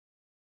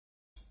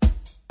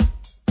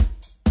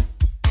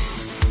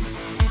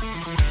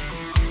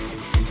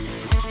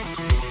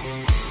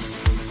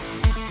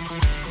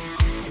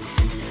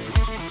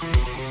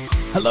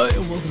Hello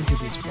and welcome to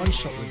this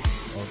one-shot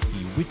review of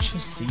The Witcher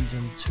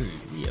Season 2.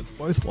 We have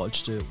both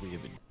watched it, we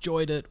have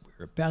enjoyed it,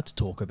 we're about to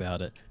talk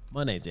about it.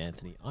 My name's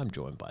Anthony, I'm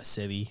joined by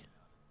Sevi.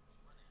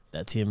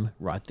 That's him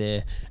right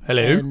there.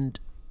 Hello. And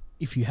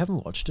if you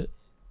haven't watched it,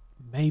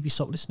 maybe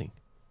stop listening.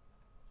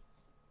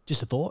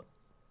 Just a thought.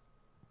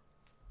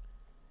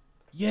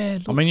 Yeah,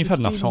 look, I mean, you've had it's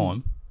enough been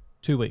time.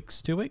 2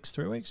 weeks, 3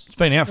 weeks? It's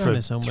been out Around for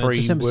there somewhere. 3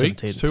 December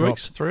weeks, 17th 2 dropped.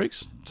 weeks, 3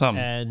 weeks,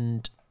 something.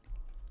 And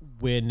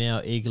we're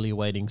now eagerly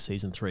awaiting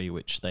Season 3,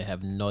 which they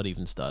have not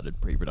even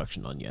started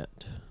pre-production on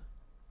yet.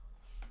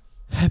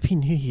 Happy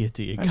New Year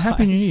to you guys. And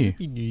Happy New Year.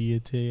 Happy New Year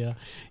to you.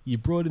 You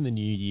brought in the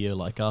new year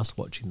like us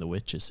watching The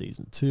Witcher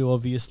Season 2,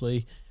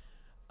 obviously.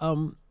 I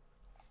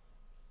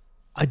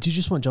do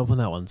just want to jump on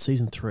that one.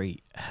 Season 3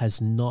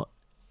 has not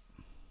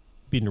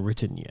been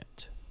written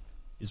yet,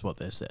 is what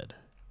they've said.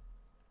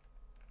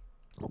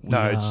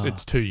 No,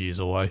 it's 2 years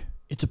away.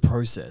 It's a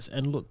process.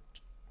 And look,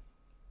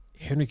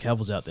 Henry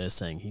Cavill's out there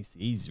saying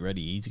he's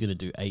ready. He's going to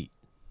do eight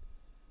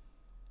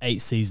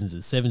seasons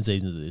and 7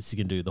 seasons of this. He's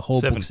going to do the whole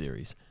 7. book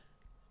series.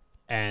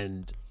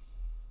 And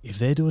if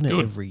they're doing it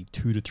Good. every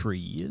 2 to 3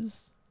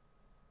 years,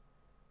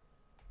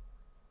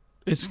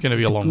 It's going to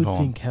be it's a long good time.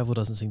 thing Cavill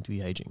doesn't seem to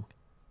be aging,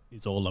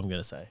 is all I'm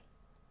going to say.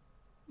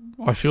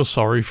 I feel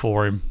sorry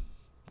for him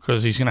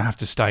because he's going to have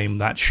to stay in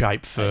that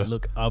shape for... Hey,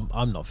 look,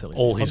 I'm not feeling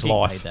all sick. his If I'm getting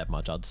life. paid that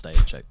much, I'd stay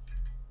in shape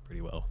pretty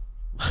well.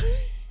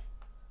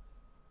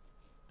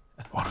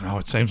 I don't know,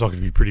 it seems like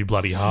it'd be pretty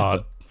bloody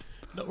hard.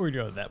 Not worried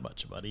about that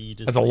much money. You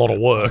just That's a lot of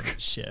work.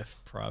 private chef,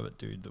 private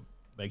dude that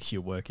makes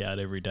you work out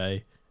every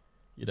day.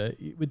 You know,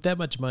 with that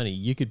much money,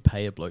 you could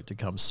pay a bloke to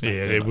come smack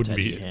Yeah, it donuts wouldn't out of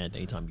be- your hand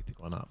anytime you pick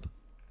one up.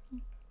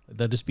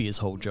 That'd just be his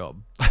whole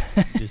job.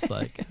 Just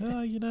like,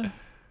 oh, you know,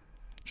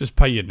 Just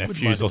pay your wouldn't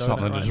nephews mind or a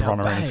something donut to right just now. run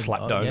around and Bang!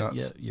 slap Oh, donuts.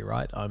 Yeah, you're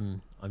right.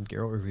 I'm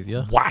Geralt of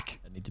Rivia. Whack!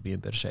 I need to be in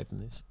better shape than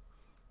this.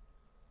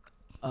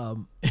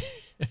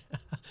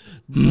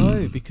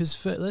 No,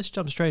 because let's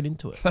jump straight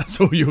into it. That's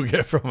all you'll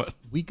get from it.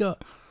 We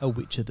got a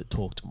Witcher that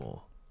talked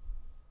more.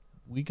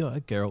 We got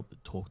a Geralt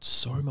that talked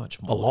so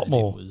much more. A lot and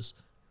more. It was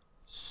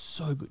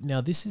so good.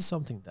 Now, this is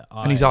something that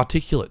And he's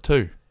articulate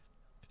too.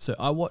 So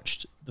I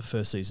watched the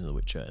first season of The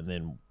Witcher and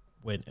then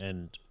went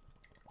and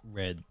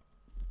read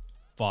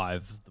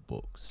 5 of the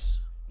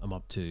books. I'm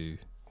up to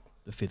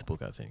the 5th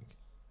book, I think.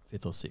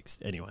 5th or 6th.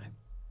 Anyway.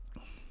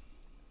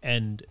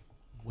 And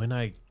when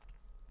I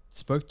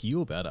spoke to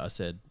you about it, I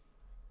said,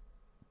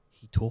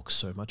 he talks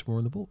so much more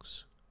in the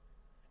books.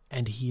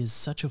 And he is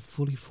such a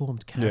fully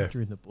formed character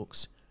in the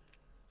books.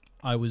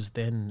 I was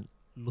then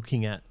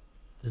looking at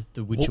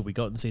the Witcher we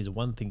got in season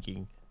 1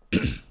 thinking,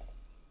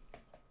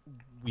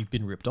 we've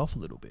been ripped off a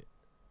little bit.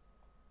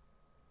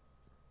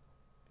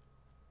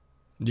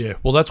 Yeah,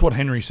 well, that's what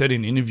Henry said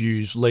in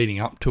interviews leading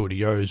up to it. He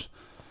goes,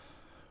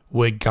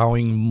 we're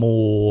going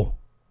more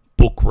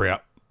book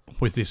route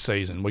with this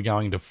season. We're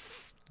going to...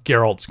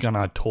 Geralt's going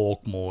to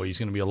talk more. He's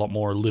going to be a lot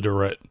more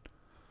illiterate.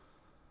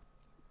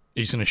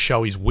 He's going to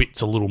show his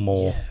wits a little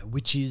more. Yeah,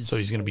 which is... So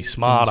he's going to be things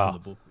smarter. from the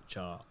book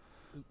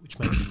which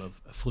makes him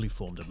a fully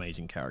formed,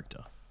 amazing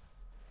character.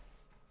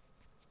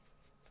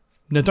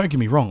 Now, don't get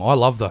me wrong. I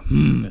love the...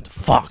 We have to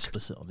put fuck.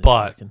 explicit on this, But-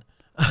 I reckon.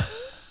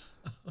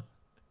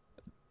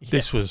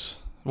 This was...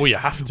 Well, you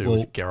have to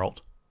with Geralt.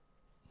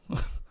 No,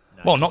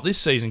 Well, not this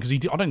season, because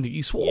I don't think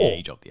he swore. Yeah,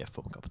 he dropped the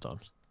F-bomb a couple of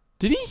times.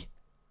 Did he?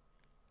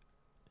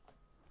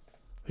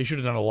 He should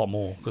have done a lot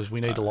more, because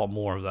we need a lot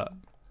more of that.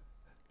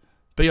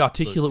 Be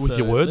articulate with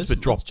your words, but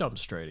drop Let's jump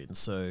straight in.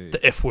 So the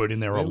F word in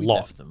there where a we lot.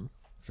 left them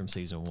from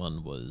season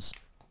 1 was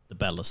the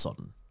Battle of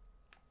Sodden,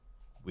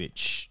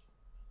 which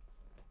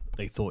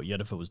they thought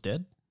Yennefer was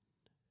dead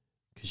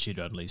because she'd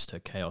unleashed her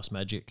chaos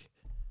magic,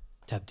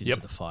 tapped into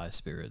Yep. the fire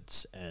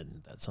spirits,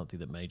 and that's something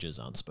that mages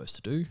aren't supposed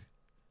to do.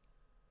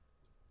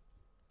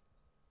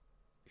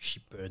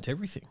 She burnt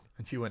everything.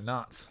 And she went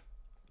nuts.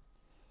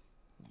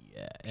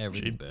 Yeah, She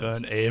everything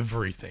burns. burned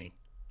everything.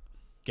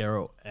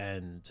 Geralt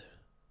and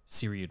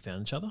Ciri had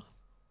found each other,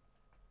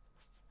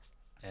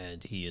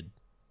 and he had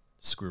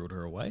squirreled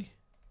her away.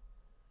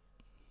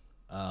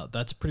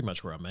 That's pretty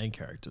much where our main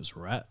characters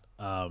were at.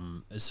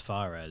 As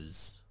far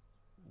as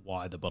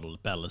why the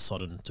Battle of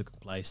Sodden took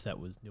place, that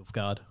was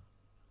Nilfgaard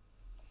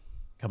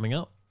coming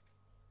up,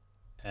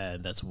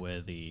 and that's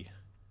where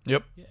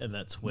Yep.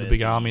 that's where The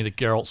big army that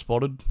Geralt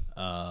spotted.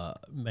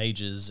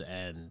 mages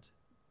and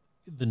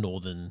the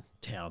northern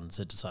towns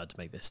had decided to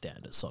make their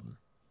stand at Sodden.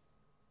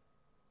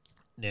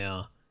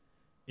 Now,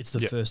 it's the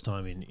Yep. first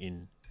time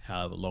in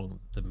however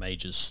long the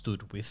mages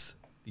stood with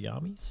the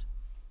armies.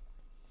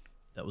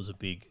 That was a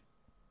big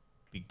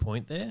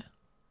point there.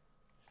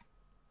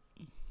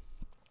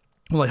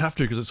 Well, they have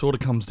to, because it sort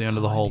of comes down to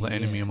the whole, the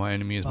Kinda, enemy yeah. of my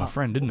enemy is my But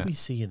friend, didn't what we it?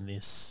 see in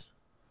this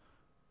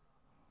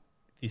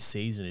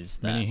season is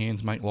that Many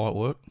hands make light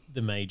work.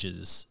 the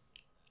mages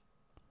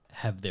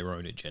have their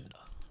own agenda.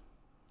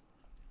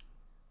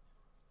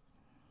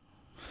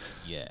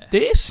 Yeah.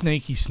 They're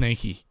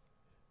sneaky.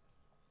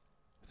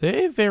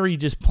 They're very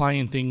just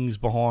playing things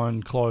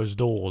behind closed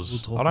doors. We'll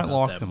talk I don't about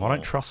like that them. more. I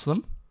don't trust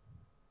them.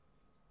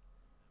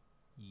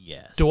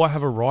 Yes. Do I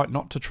have a right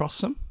not to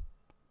trust them?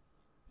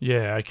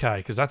 Yeah, okay,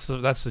 because that's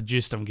the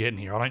gist I'm getting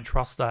here. I don't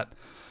trust that.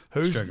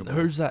 Dragon Ball.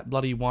 Who's that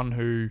bloody one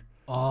who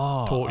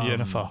taught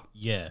Yennefer?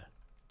 Yeah.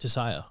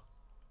 Tisaya.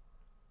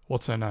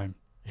 What's her name?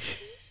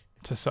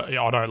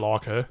 I don't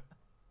like her.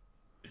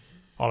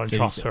 I don't So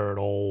trust her at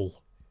all.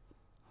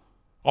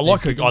 I They've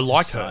like her. given I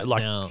like her. Tisaya-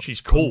 Like now,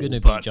 she's cool, I'm going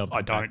to be but jumping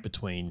I back don't.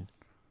 between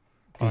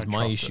I because don't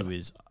my trust issue her.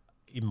 is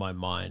in my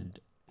mind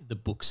the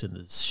books and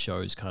the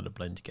shows kind of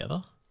blend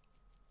together,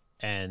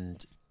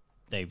 and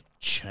they've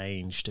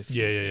changed a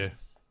few Yeah.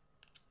 things.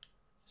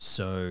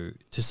 So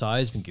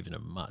Tisaya's been given a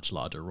much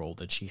larger role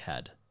than she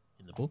had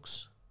in the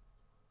books.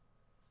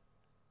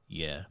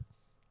 Yeah.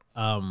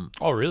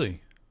 Oh,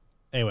 really?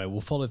 Anyway,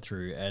 we'll follow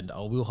through, and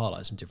we'll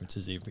highlight some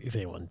differences if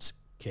anyone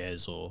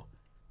cares, or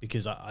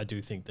because I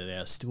do think that they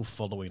are still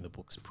following the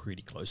books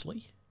pretty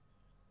closely.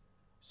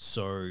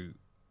 So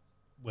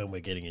when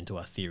we're getting into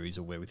our theories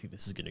of where we think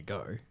this is going to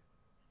go,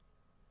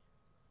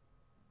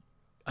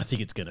 I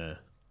think it's going to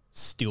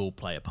still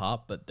play a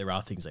part, but there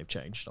are things they've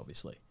changed,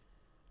 obviously.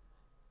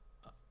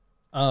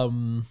 All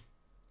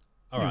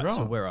right,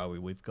 so right. where are we?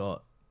 We've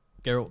got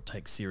Geralt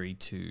takes Ciri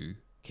to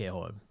care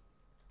home.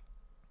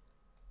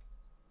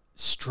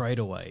 Straight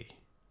away,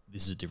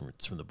 this is a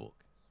difference from the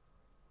book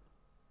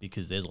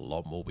because there's a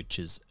lot more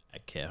witches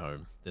at care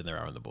home than there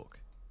are in the book.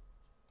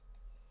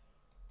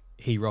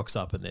 He rocks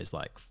up and there's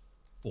like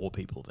 4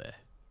 people there.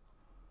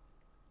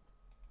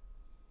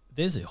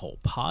 There's a whole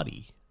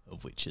party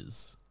of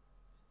witches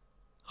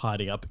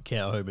hiding up at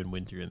care home in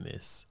winter in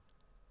this.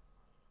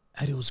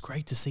 And it was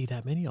great to see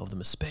that many of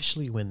them,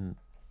 especially when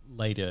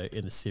later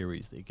in the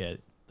series they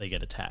get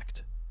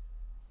attacked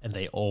and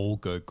they all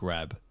go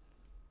grab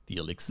the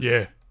elixirs.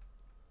 Yeah.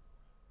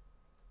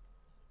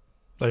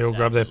 They all That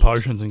grab their was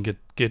awesome. potions and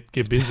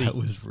get busy. That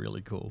was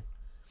really cool.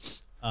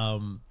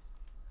 But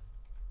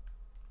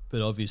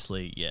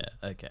obviously, yeah,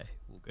 okay,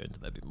 we'll go into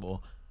that a bit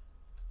more.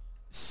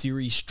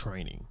 Ciri's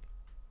training.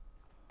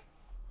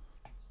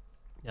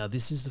 Now,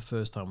 this is the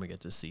first time we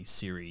get to see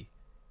Ciri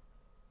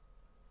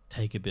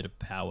take a bit of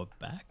power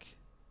back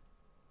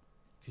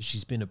because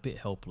she's been a bit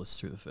helpless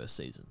through the first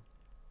season.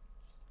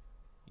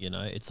 You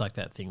know, it's like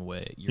that thing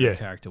where you're a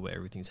character where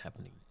everything's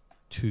happening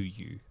to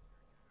you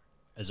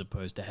as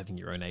opposed to having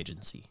your own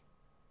agency.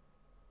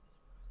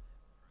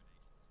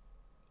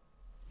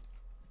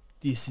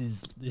 This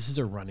is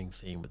a running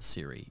theme with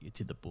Ciri. It's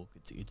in the book.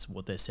 It's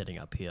what they're setting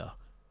up here,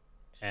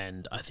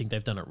 and I think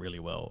they've done it really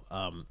well.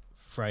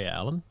 Freya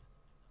Allen,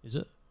 is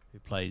it, who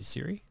plays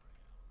Ciri?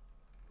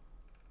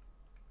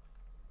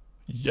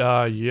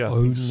 Yeah, I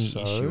Only think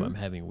so. issue I'm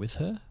having with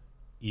her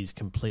is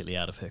completely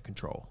out of her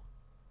control.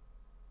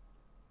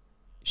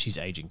 She's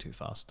aging too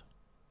fast.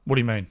 What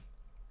do you mean?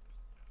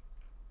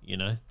 You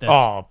know.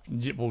 Well,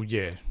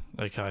 yeah.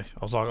 Okay.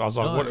 I was like, I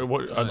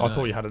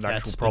thought you had an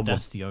actual But problem.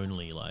 that's the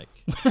only like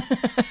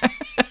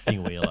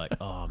thing where you're like,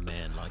 oh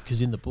man, like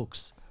because in the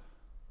books,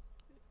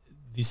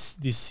 this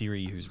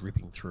Ciri who's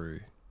ripping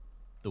through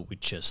the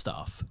Witcher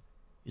stuff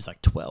is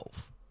like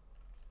 12.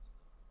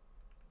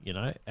 You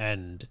know,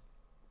 and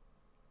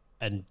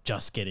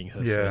just getting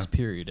her first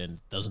period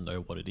and doesn't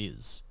know what it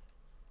is,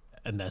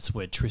 and that's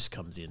where Triss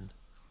comes in.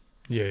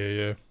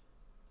 Yeah.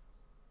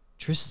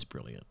 Triss is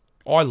brilliant.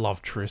 I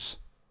love Triss.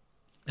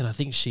 And I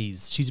think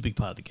she's a big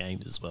part of the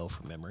games as well,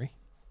 from memory.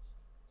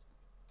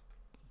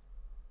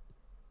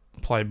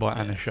 Played by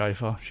Anna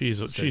Schaefer.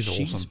 She's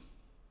awesome.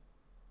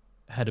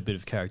 Had a bit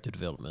of character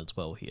development as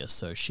well here.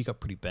 So she got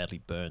pretty badly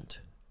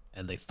burnt,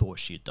 and they thought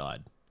she had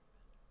died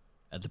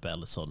at the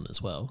Battle of Sodden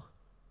as well.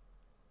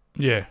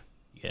 Yeah.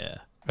 Yeah.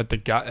 At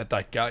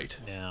that gate.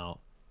 Now,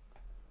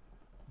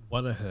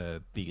 one of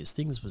her biggest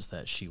things was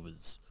that she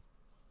was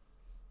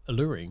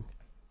alluring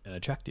and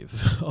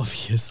attractive,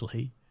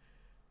 obviously.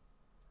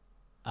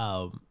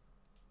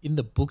 In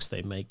the books,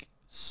 they make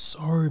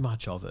so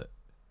much of it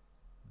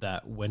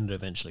that when it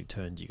eventually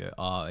turns, you go,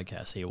 oh, okay,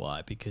 I see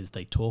why. Because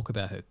they talk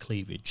about her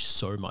cleavage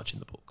so much in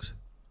the books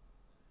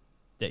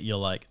that you're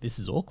like, this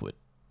is awkward.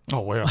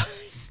 Oh, wow.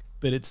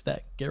 But it's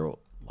that Geralt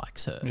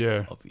likes her,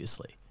 Yeah.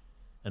 obviously.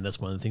 And that's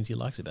one of the things he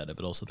likes about her,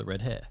 but also the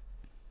red hair.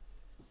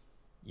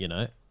 You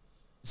know?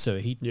 So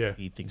he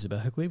thinks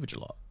about her cleavage a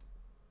lot.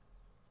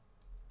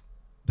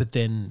 But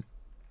then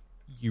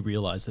you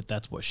realise that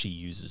that's what she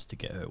uses to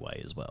get her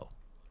way as well.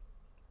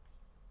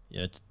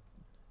 Yeah,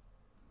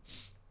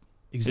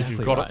 exactly. If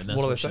you've got right. it, And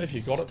that's what do they she say? If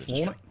you've uses got it, to flaunt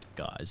it. distract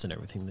guys and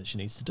everything that she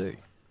needs to do.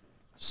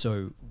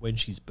 So when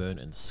she's burnt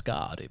and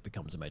scarred, it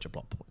becomes a major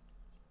plot point.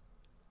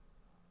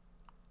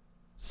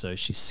 So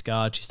she's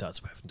scarred. She starts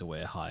having to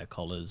wear higher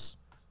collars,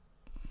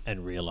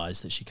 and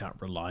realise that she can't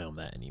rely on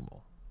that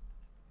anymore.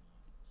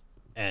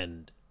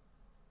 And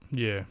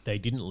they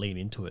didn't lean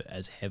into it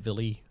as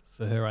heavily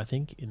for her, I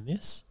think, in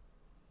this.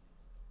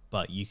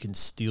 But you can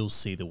still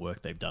see the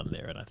work they've done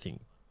there, and I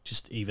think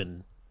just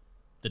even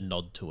the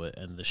nod to it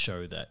and the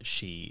show that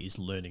she is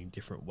learning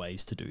different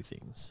ways to do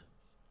things.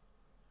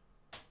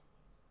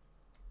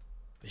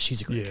 But she's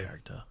a great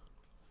character.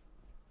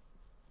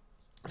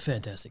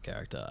 Fantastic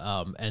character.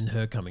 And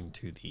her coming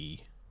to the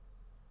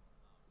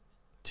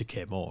to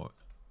care more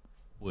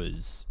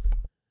was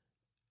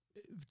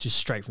just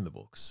straight from the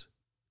books.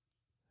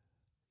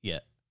 Yeah.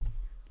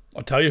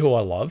 I'll tell you who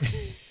I love.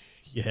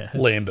 Yeah.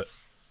 Lambert.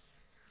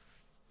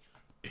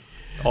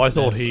 I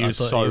thought he was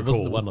so it wasn't the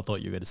cool. one I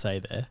thought you were going to say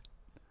there.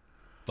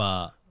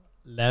 But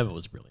Lambert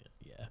was brilliant,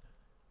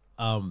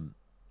 yeah.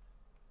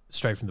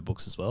 Straight from the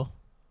books as well.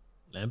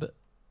 Lambert.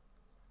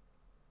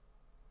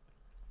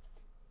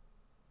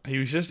 He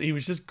was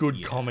just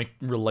good comic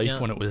relief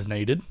when it was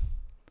needed.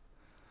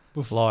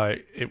 Oof.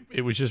 Like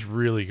it was just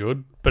really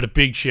good. But a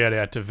big shout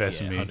out to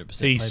Vesemir. Yeah,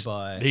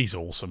 100% He's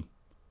awesome.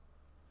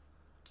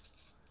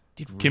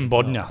 Did really Kim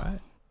well, Bodnia. right?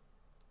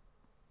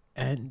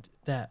 And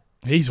that,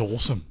 He's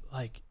awesome.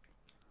 like,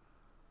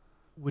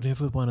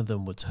 whenever one of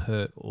them was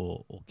hurt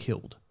or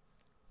killed,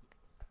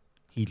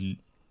 he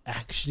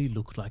actually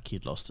looked like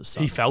he'd lost a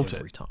son. He felt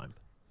every it. time.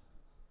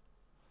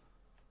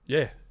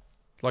 Yeah.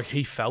 Like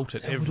he felt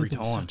it That every would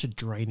have been time. such a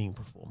draining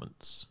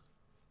performance.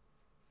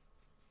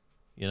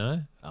 You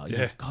know?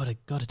 Yeah. You've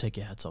got to take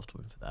your hats off to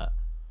him for that.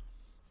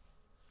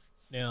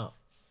 Now,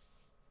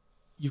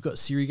 you've got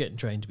Ciri getting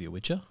trained to be a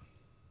Witcher.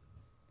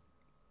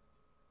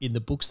 In the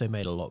books, they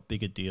made a lot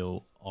bigger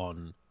deal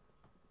on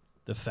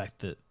the fact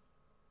that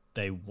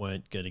they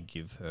weren't going to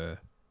give her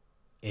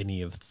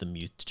any of the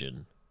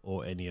mutagen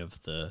or any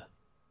of the...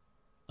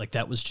 Like,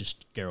 that was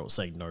just Geralt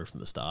saying no from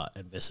the start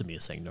and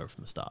Vesemir saying no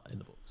from the start in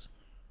the books.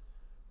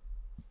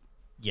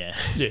 Yeah.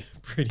 Yeah.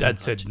 Pretty Dad much.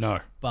 said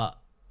no. But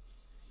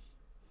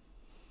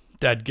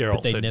Dad Geralt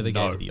But they said never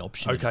no. gave her the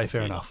option in the Okay, book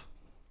fair either. enough.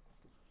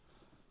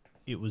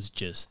 it was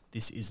just,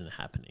 this isn't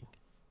happening.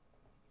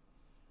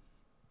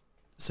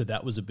 So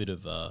that was a bit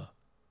of a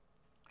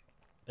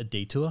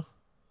detour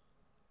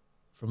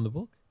from the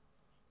book.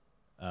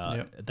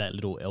 That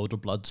little Elder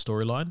Blood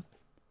storyline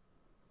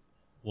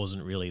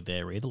wasn't really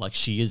there either. Like,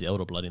 she is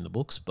Elder Blood in the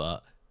books,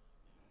 but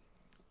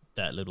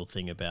that little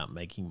thing about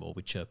making more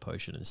Witcher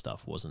potion and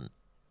stuff wasn't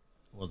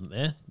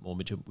there. More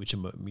Witcher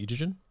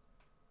mutagen.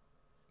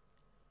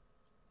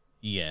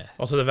 Yeah.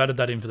 Also, they've added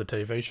that in for the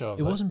TV show.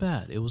 It wasn't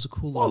bad. It was a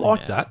cool I little like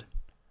thing that. to add.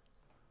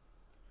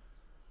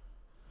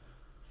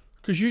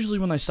 Because usually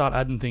when they start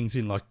adding things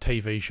in, like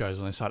TV shows,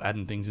 when they start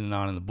adding things in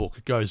the book,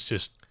 it goes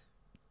just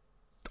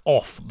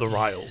off the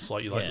rails.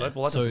 Like you're like,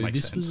 well, that so doesn't make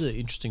this sense. was an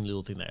interesting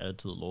little thing they added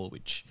to the lore,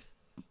 which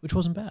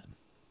wasn't bad.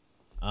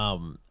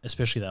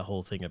 Especially that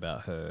whole thing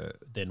about her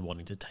then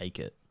wanting to take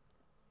it.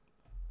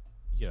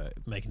 You know,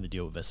 making the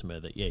deal with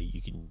Vesemir that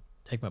you can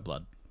take my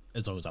blood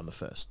as long as I'm the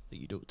first that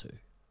you do it to.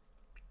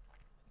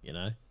 You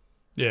know,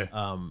 Yeah.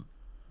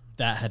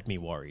 that had me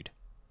worried.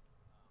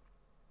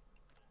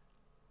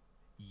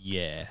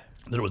 Yeah.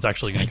 That it was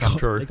actually going They to come got-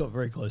 true. They got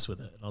very close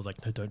with it, and I was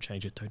like, no, don't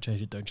change it, don't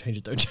change it, don't change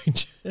it, don't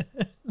change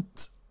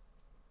it.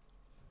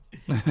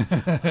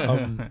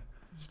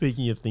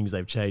 Speaking of things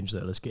they've changed,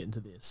 though, let's get into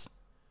this.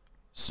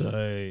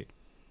 So,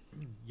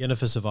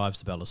 Yennefer survives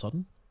the Battle of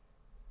Sodden.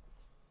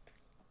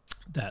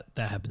 That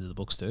happens in the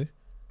books too.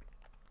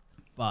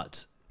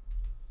 But,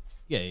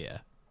 yeah.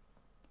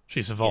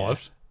 She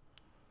survived.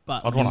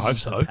 But I'd wanna hope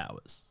loses her so.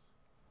 powers.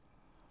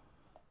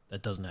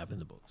 That doesn't happen in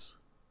the books.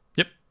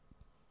 Yep.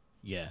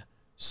 Yeah.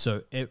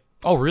 So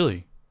Oh,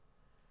 really?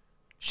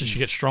 Does she she's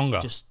get stronger?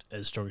 just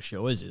as strong as she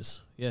always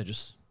is. Yeah,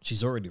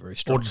 she's already very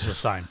strong. Or just the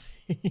same?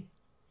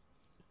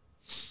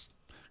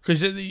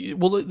 Because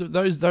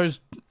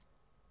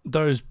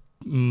those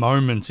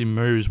moments in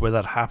moves where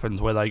that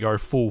happens, where they go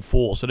full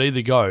force, it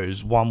either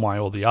goes one way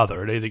or the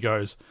other. It either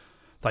goes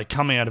they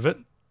come out of it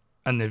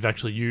and they've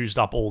actually used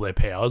up all their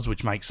powers,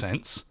 which makes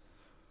sense,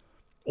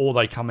 or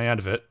they come out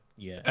of it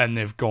and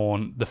they've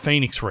gone the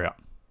Phoenix route.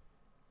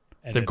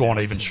 And They've then gone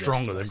they're even possessed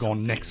stronger. by They've gone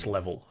something. next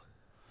level.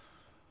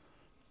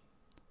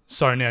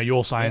 So now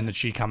you're saying that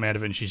she come out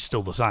of it and she's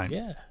still the same.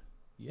 Yeah.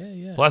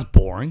 Well, that's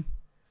boring.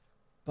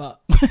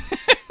 But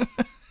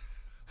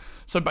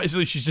So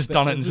basically, she's just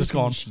done it and just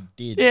everything gone. She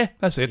did Yeah,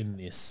 that's it. in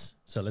this.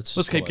 So let's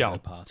keep follow going. her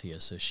path here.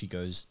 So she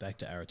goes back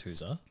to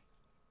Aretuza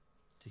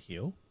to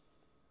heal,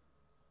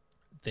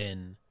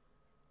 then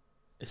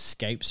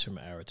escapes from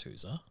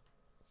Aretuza.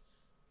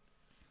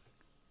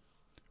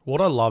 What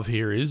I love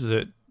here is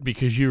that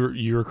because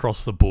you're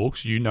across the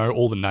books, you know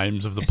all the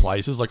names of the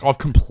places. Like, I've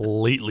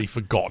completely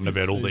forgotten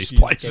about all So these she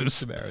places.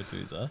 escapes from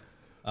Aretuza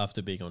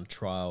after being on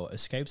trial.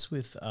 Escapes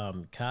with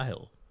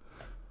Cahill.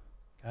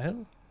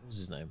 Cahill? What was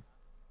his name?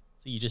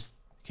 So you just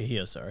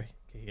Cahir, sorry.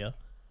 Cahir.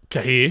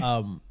 Cahir,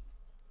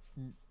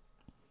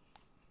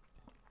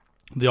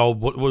 the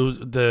old what was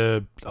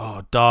the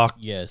dark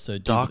Yeah, so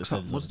dude Dark with the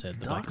feathers on his something?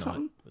 head, the Dark Black Knight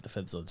something? with the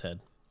feathers on his head.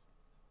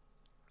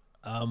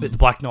 the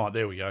Black Knight.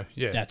 There we go.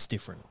 Yeah, That's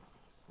different,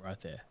 right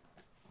there.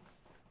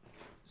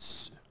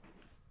 So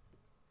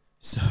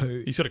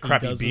He's got a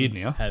crappy he doesn't beard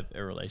now. Have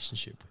a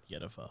relationship with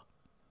Yennefer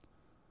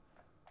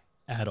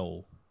at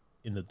all?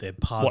 In that their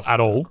paths What, at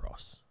don't all?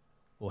 cross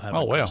or haven't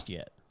Oh, wow. crossed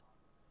yet.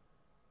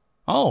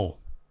 Oh,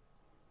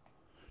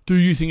 do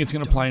you think it's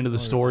going to play into the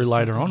know. story I think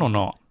later they on or might.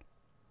 not?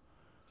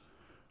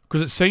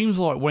 Because it seems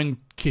like when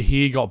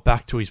Cahir got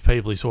back to his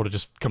people, he sort of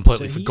just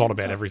completely So he forgot ends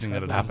about up everything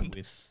that had travelling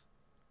happened.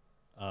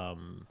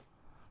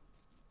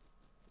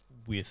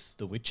 with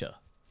The Witcher.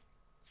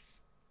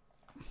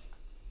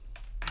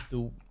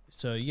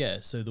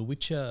 So The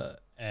Witcher,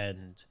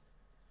 and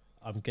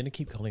I'm going to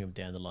keep calling him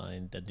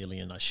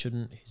Dandelion. I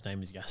shouldn't. His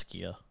name is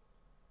Jaskier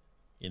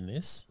in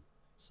this,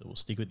 so we'll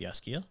stick with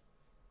Jaskier.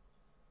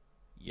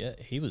 Yeah,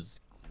 he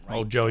was great.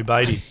 Old Joey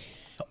Beatty.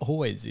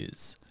 Always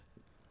is.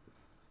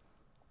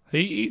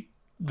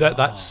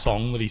 That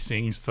song that he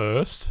sings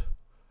first,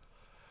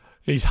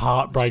 his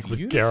heartbreak with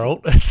beautiful.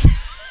 Geralt.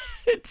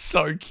 It's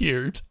I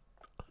cute.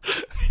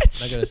 I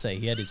gotta say,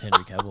 he had his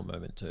Henry Cavill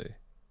moment too.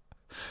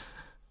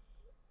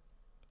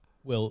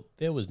 Well,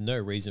 there was no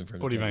reason for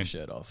him What to do you take his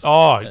mean? shirt off.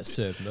 Oh, That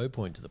served no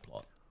point to the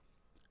plot.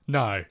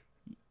 No.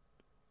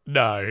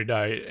 And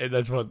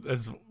that's what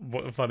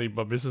funny.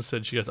 My missus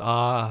said, she goes,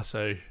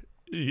 so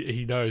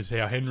he knows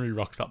how Henry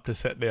rocks up to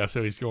set now,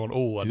 so he's gone,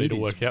 I need to Dude,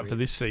 work it's out for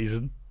this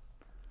season.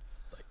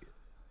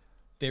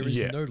 There is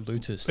no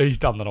Lutus He's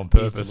done that on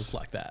needs to purpose.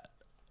 look like that.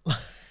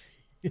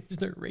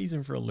 There's no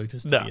reason for a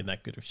Lutus to No. be in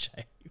that good of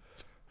shape.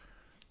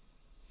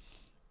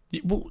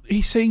 Well,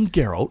 he's seen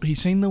Geralt.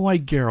 He's seen the way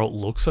Geralt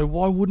looks, so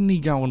why wouldn't he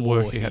go and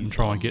work Or out and he's,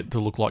 try and get to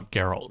look like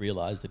Geralt?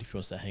 Realize that if he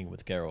wants to hang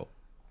with Geralt,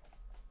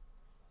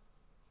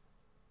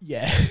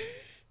 yeah,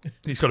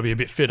 He's got to be a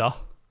bit fitter.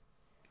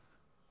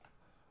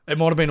 It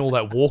might have been all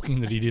that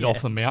walking that he did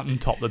off the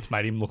mountaintop that's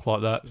made him look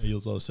like that. he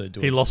was also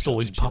doing. He lost all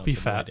push-ups his and shit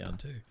puppy on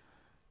the way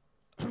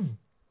fat. down too.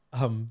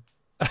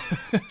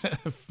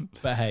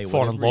 But hey,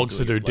 Finding logs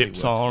to do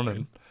dips on,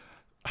 and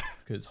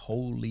because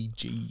holy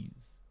jeez,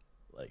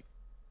 like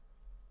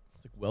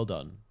it's like well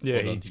done. yeah,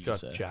 well done he's to you, got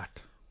sir.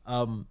 jacked.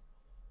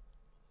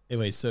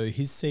 Anyway, so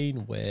his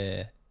scene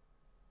where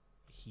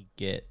he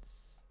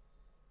gets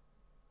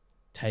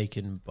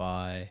taken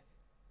by,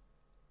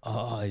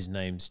 his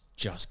name's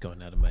just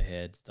gone out of my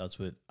head. Starts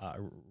with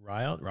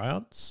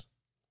Ryance.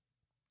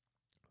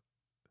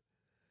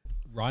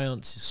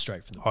 Ryance is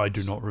straight from the I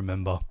books. do not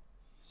remember.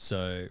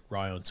 So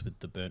Ryance with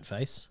the burnt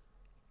face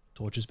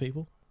tortures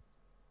people.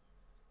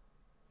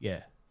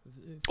 Yeah.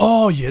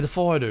 Oh yeah, the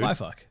fire dude.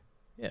 Firefuck.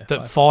 Yeah.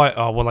 That Firefuck. fire.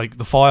 Oh well, like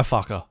the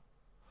firefucker.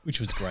 Which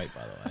was great,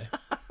 by the way.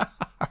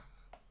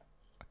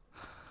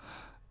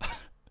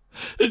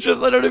 It's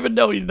just they don't even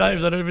know his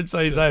name. They don't even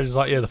say his name. It's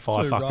like the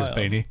firefucker's Ryance,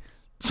 been here.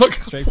 It's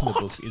like straight from the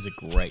what? books, is a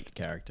great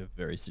character,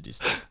 very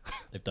sadistic.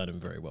 They've done him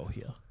very well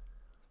here.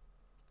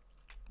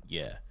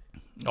 Yeah.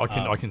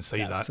 I can see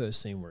that that.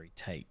 first scene where he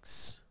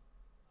takes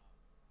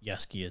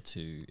Jaskier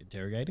to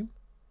interrogate him,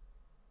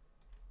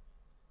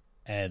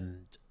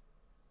 and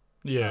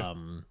Yeah.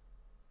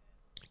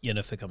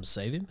 Yennefer comes to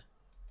save him.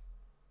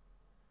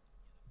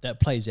 That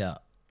plays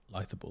out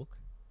like the book,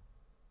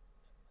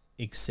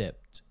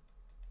 except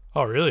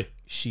Oh really?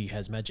 she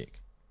has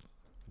magic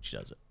when she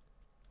does it.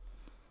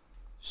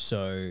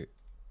 So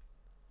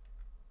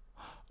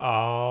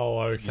Oh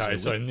okay. Using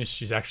So in whips. this,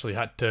 she's actually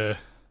had to.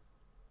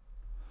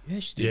 yeah,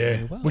 she did Yeah,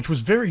 very well. which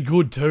was very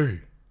good too.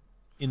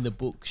 In the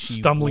book, she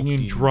Stumbling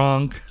walked in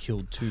drunk.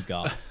 killed 2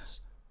 guards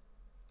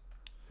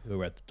who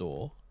were at the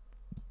door,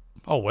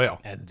 Oh wow.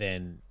 and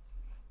then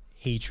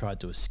he tried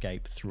to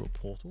escape through a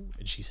portal,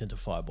 and she sent a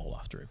fireball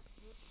after him.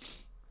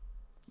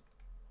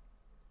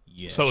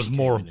 Yeah, So it was she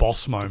more a came in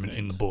boss and took moment in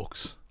the names.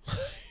 books.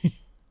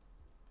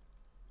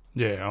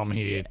 Yeah, I'm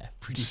here. Yeah,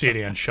 pretty Sit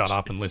down, much. shut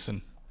up, and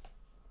listen.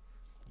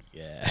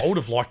 Yeah, I would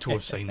have liked to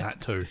have seen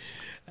that too.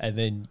 and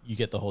then you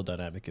get the whole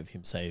dynamic of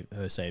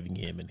her saving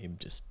him, and him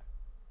just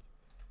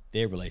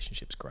their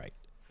relationship's great,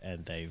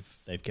 and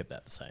they've kept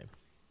that the same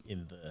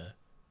in the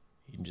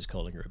him just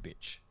calling her a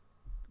bitch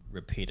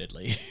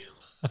repeatedly.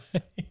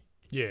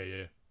 Yeah,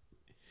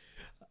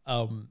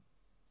 yeah.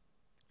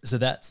 So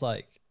that's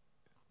like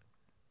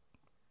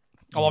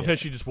I love yeah. how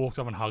she just walks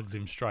up and hugs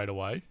him straight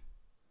away,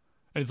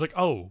 and it's like,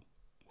 oh,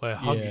 we're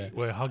hugging, Yeah.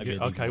 we're Have you hugging.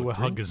 had Okay, any we're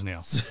more huggers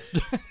now. drinks?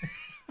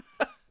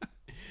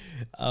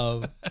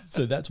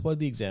 So that's one of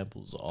the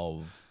examples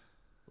of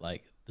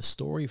like the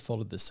story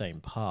followed the same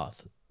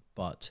path,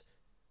 but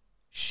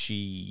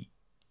she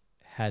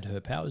had her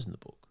powers in the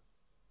book,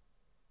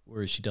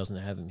 whereas she doesn't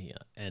have them here.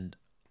 And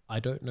I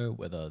don't know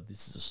whether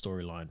this is a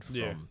storyline from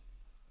Yeah.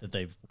 that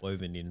they've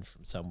woven in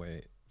from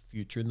somewhere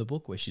future in the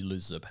book where she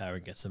loses her power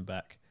and gets them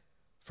back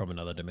from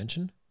another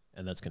dimension,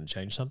 and that's going to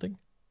change something.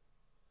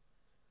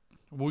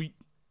 Well,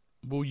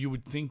 you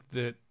would think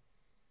that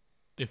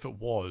if it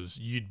was,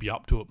 you'd be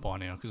up to it by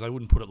now, because they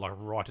wouldn't put it like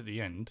right at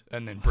the end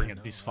and then bring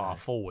it this far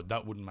forward.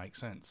 That wouldn't make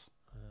sense.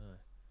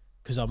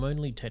 Because I'm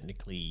only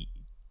technically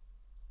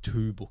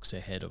 2 books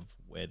ahead of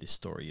where this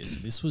story is.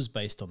 This was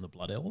based on the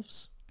Blood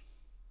Elves.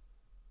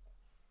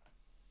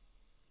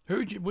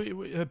 Who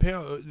her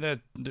power?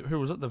 Who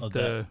was it?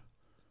 The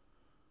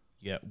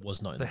Yeah, it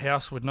was not in the the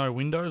house with no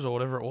windows or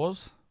whatever it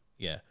was.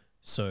 Yeah.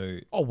 So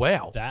Oh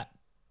wow! that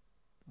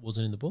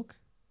wasn't in the book.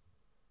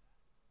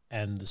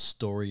 And the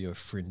story of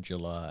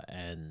Fringilla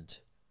and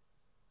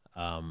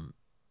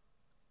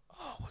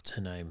what's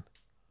her name?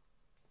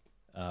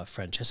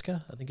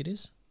 Francesca, I think it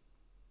is.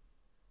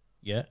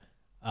 Yeah.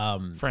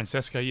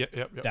 Francesca, yep.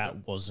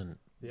 That wasn't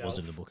The in the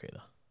elf. book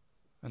either.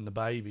 And the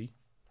baby.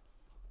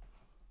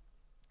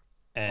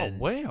 And oh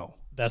wow!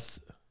 that's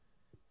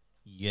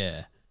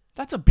Yeah.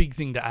 That's a big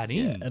thing to add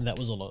Yeah, in. and that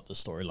was a lot of the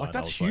storyline. Like,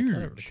 that's I was like, I don't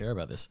really huge. care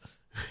about this.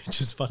 Which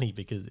is funny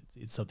because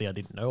it's something I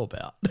didn't know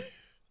about.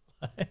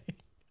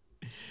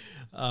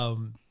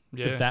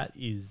 Yeah. But that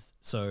is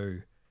so.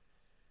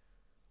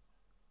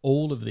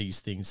 All of these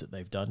things that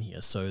they've done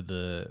here. So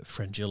the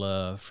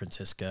Frangilla,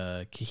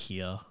 Francesca,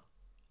 Kahir,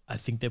 I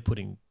think they're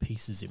putting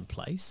pieces in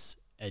place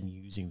and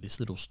using this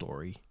little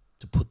story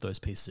to put those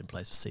pieces in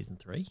place for season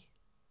 3.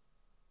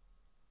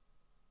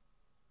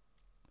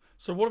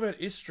 So what about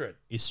Istrid?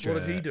 Istrid,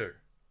 What did he do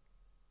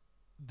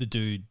the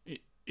dude,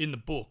 in the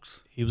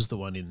books? he was the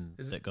one in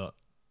Is it- that got.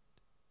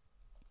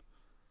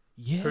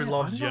 Yeah, Who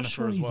loves I'm not Jennifer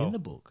sure as he's well? in the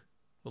book.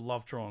 The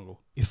love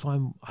triangle.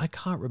 I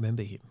can't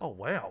remember him. Oh,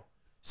 wow.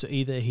 So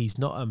either he's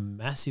not a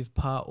massive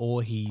part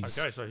or he's.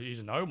 Okay, so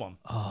he's no one.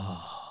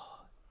 Oh,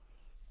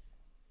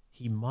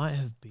 he might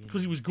have been.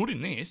 Because he was good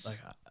in this.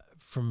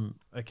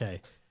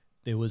 Like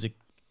there was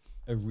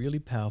a really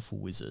powerful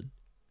wizard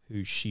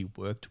who she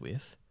worked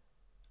with.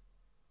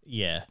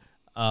 Yeah.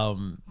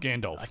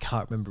 Gandalf. I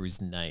can't remember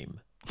his name.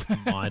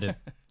 It might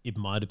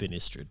have been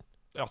Istrid,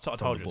 I from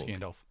told the you it's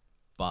book.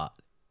 Gandalf.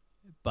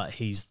 but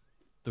he's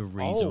the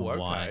reason Oh, okay.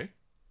 why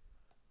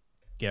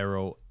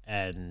Geralt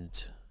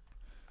and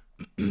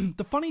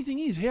The funny thing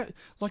is,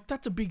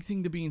 that's a big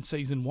thing to be in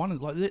season 1.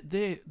 Like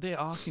their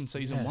arc in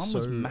season 1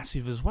 was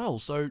massive as well.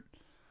 So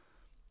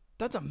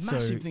that's a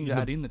massive thing to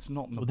add in that's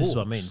not in the book. This is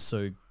what I mean.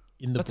 So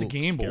in the That's a books,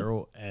 gamble.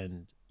 Geralt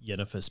and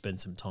Yennefer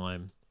spend some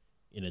time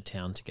in a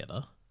town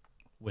together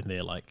when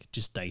they're like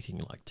just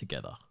dating like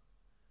together.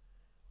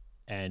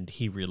 And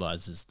he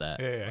realizes that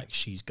like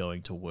she's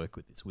going to work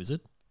with this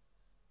wizard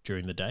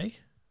during the day.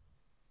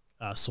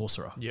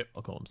 Sorcerer. Yep.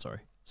 I'll call him,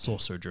 sorry.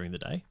 Sorcerer during the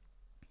day.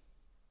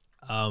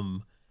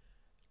 And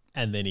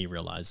then he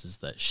realizes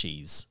that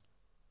she's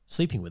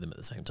sleeping with him at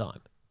the same time.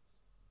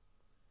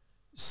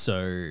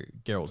 So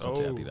Geralt's not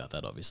too happy about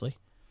that, obviously.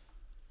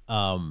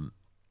 And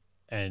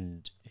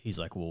he's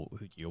like, well,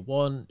 who do you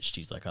want?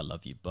 She's like, I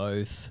love you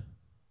both.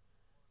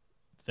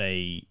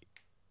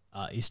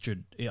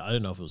 Istrid, I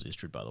don't know if it was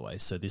Istrid, by the way.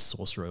 So this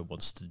sorcerer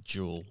wants to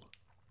duel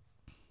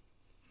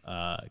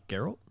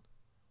Geralt.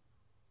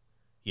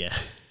 Yeah.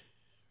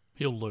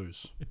 He'll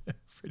lose.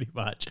 Pretty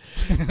much.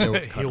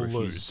 Geralt kind He'll of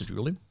refuses lose. to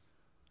duel him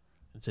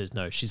and says,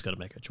 no, she's got to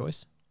make her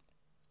choice.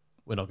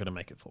 We're not going to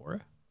make it for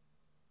her.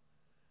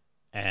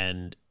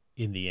 And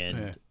in the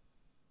end,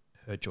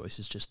 her choice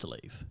is just to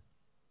leave.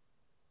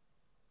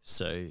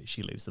 So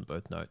she leaves them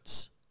both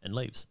notes and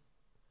leaves.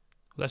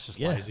 That's just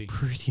Yeah, lazy.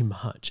 pretty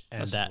much.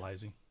 And That's that just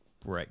lazy.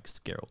 breaks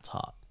Geralt's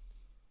heart.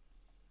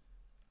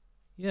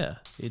 Yeah,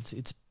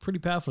 it's pretty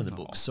powerful in the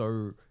book.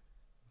 So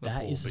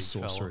that poor is a big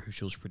sorcerer fella. who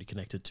she was pretty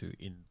connected to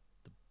in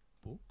the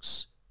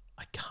books.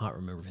 I can't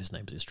remember if his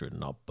name's Istrid or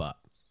not, but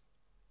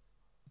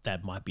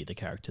that might be the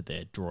character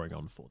they're drawing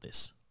on for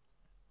this.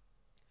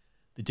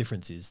 The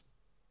difference is,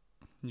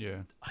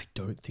 Yeah. I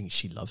don't think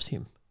she loves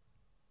him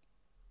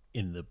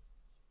in the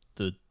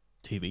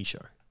TV show.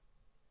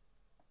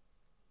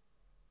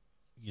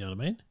 You know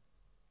what I mean?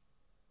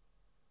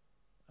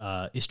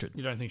 Istrid.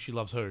 You don't think she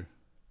loves who?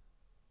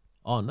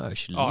 Oh no,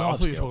 she I loves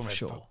thought you were Geralt talking for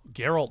sure. about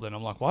Geralt then.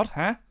 I'm like, what?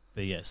 Huh?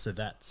 But yeah, so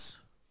that's.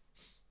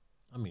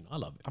 I mean, I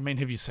love him. I mean,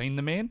 have you seen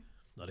the man?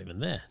 Not even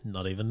there.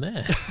 Not even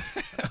there.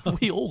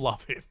 We all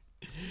love him.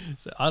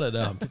 So I don't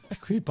know. I'm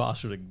pretty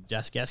partial to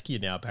Jaskiaski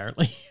now,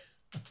 apparently.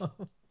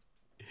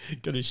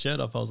 Got his shirt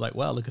off. I was like,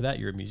 wow, look at that.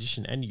 You're a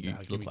musician and you Nah,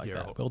 give look me like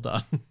Geralt. that. Well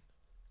done.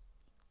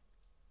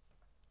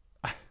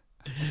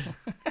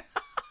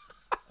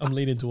 I'm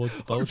leaning towards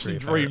the Hopes poetry. and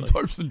dreams.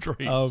 apparently. Hopes and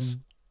dreams.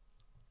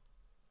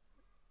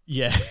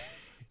 Yeah.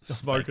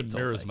 Smoke and It's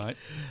all mirrors, fake.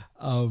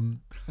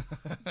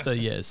 mate. So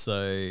yeah,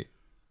 so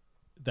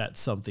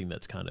that's something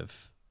that's kind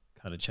of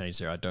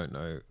changed there. I don't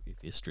know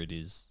if Istrid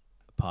is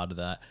a part of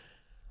that.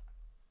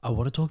 I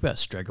want to talk about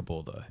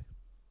Stregobor though,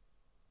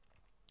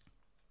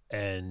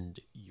 and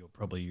you're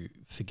probably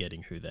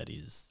forgetting who that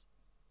is.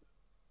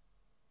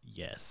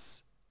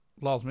 Yes,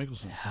 Lars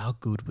Mikkelsen. how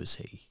good was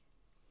he?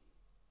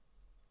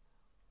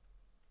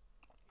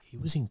 He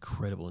was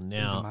incredible. He's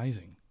Now,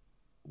 amazing.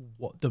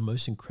 what the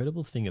most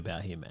incredible thing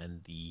about him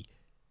and the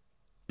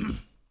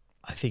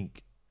I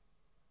think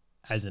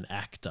as an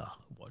actor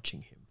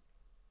watching him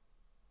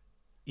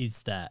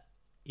is that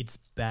it's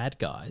bad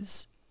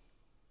guys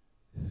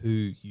who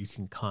you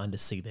can kind of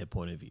see their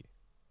point of view.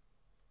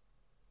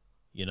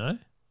 You know?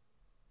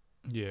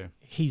 Yeah.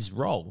 He's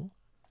wrong,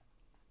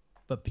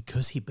 but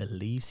because he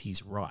believes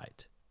he's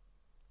right,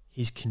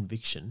 his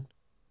conviction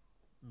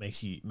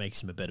makes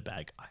him a better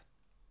bad guy.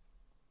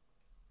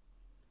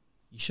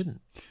 You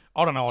shouldn't.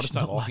 I don't know. I You just should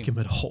don't not like him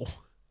at all.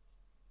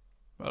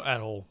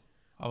 at all.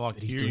 I'm like,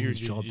 But he's doing his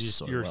job you're,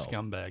 so you're well. a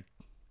scumbag.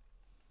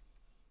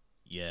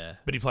 Yeah.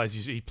 But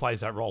he plays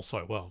that role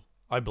so well.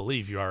 I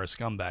believe you are a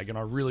scumbag, and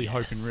I really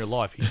hope in real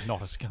life he's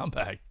not a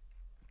scumbag.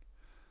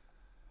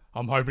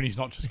 I'm hoping he's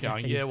not just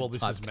going, He's yeah, well, been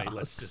this is me.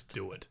 Let's typecast. just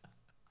do it.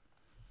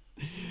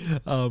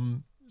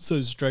 So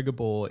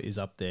Stregobor is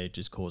up there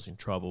just causing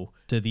trouble.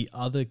 So the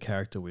other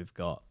character we've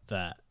got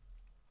that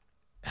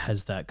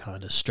has that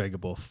kind of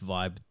Stregobor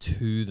vibe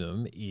to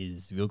them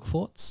is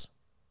Vilgefortz.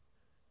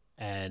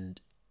 And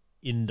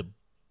in the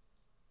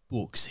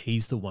books,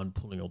 he's the one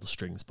pulling all the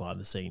strings behind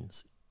the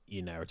scenes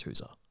in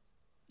Aretuza.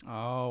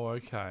 Oh,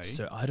 okay.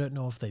 So I don't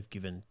know if they've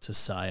given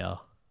Tissaia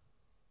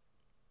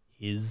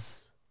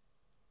his...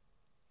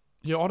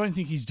 Yeah, I don't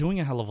think he's doing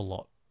a hell of a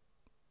lot.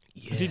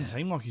 Yeah. It didn't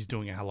seem like he's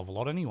doing a hell of a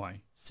lot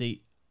anyway.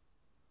 See,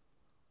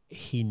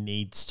 he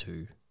needs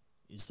to,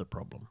 is the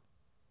problem.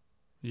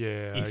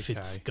 Yeah, If okay.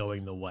 it's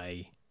going the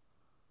way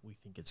we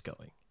think it's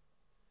going.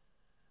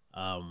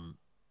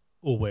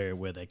 Or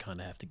where they kind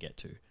of have to get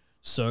to.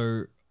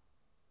 So,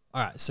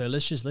 all right, so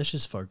let's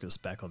just focus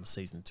back on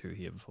season 2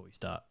 here before we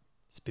start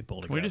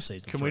spitballing about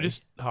season 3. Can we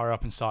just hurry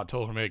up and start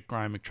talking about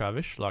Graham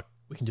McTravish?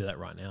 We can do that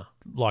right now.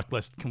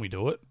 Can we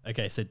do it?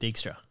 Okay, so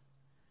Dijkstra.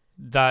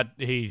 That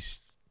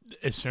he's,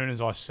 as soon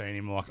as I seen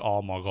him, like,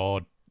 oh my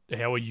God,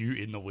 how are you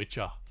in The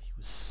Witcher? He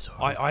was so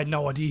I had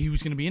no idea he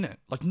was going to be in it.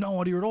 Like,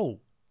 no idea at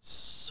all.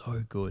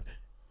 so good.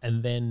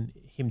 And then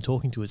him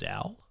talking to his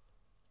owl.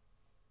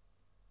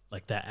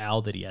 Like that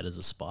owl that he had as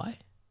a spy.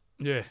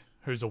 Yeah,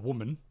 who's a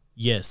woman.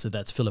 Yes, so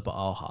that's Philippa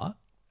Eilhart.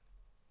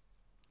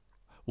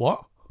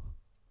 What?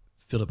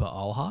 Philippa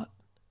Eilhart.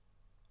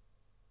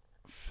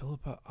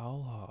 Philippa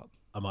Eilhart.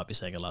 I might be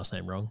saying her last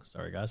name wrong.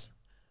 Sorry, guys.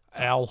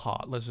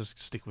 Owlheart. Let's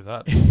just stick with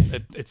that.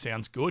 It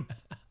sounds good.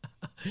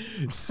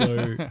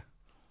 So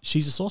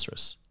she's a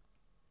sorceress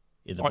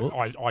in the book.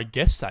 I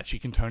guess that she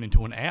can turn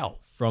into an owl.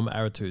 From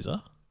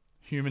Aretuza,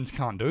 Humans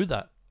can't do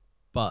that.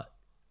 but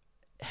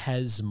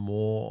has a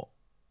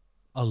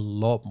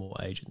lot more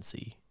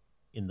agency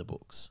in the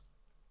books.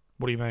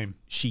 What do you mean?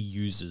 She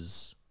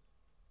uses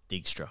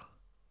Dijkstra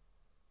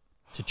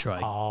to try.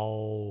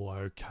 Oh,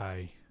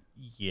 okay.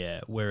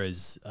 Yeah,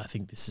 whereas I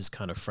think this is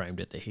kind of framed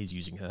it that he's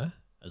using her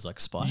as like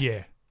a spy.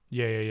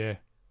 Yeah.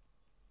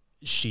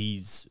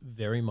 She's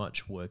very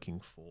much working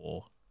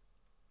for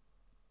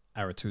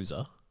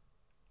Aretuza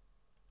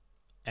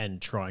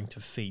and trying to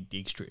feed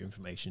Dijkstra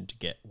information to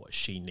get what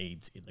she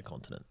needs in the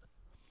continent.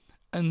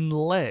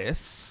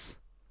 Unless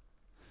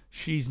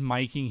she's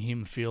making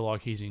him feel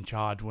like he's in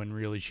charge when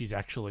really she's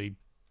actually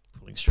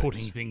Pulling strings.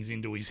 putting things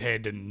into his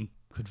head and,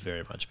 Could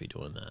very much be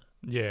doing that.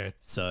 yeah,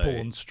 So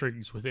pulling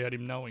strings without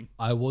him knowing.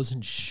 I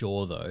wasn't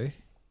sure though,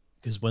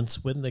 because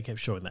when they kept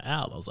showing the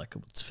owl, I was like,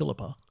 it's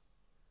Philippa.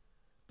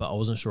 But I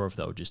wasn't sure if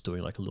they were just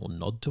doing like a little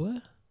nod to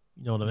her.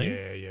 You know what I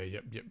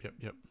mean?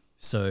 Yep.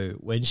 So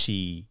when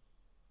she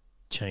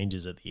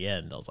changes at the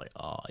end, I was like,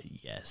 oh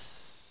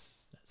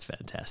yes, that's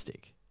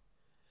fantastic.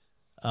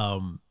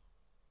 So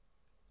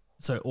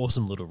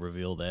awesome little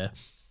reveal there.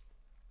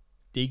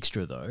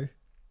 Dijkstra though,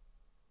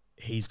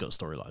 he's got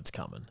storylines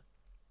coming.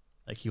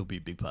 Like he'll be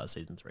a big part of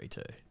season 3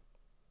 too.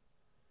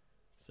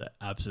 So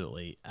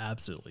absolutely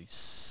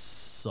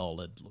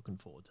solid. Looking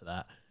forward to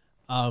that.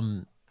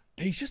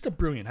 He's just a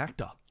brilliant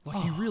actor.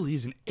 Like, he really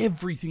is. In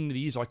everything that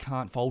he is, I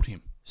can't fault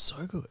him.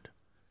 So good.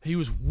 He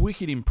was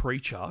wicked in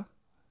Preacher.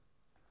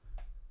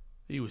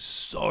 He was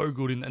so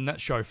good in... And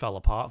that show fell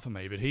apart for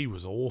me, but he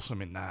was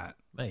awesome in that.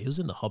 Mate, he was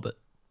in The Hobbit.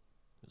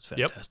 It was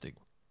fantastic.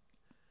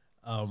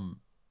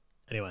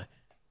 Anyway,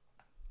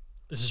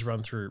 let's just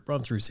run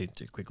through season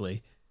 2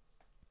 quickly.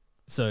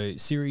 So,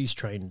 Ciri's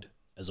trained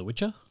as a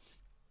Witcher.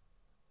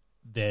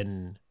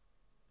 Then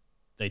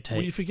they take...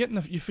 Well,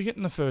 you're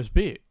forgetting the first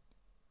bit.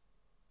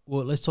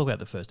 Well, let's talk about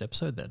the first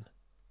episode then.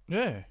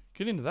 Yeah,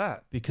 get into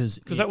that. Because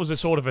that was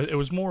that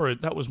was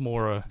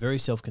more a very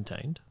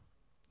self-contained.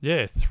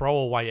 Yeah,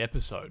 throwaway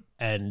episode.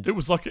 And it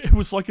was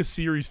like a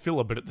series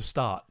filler, but at the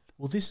start.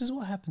 Well, this is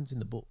what happens in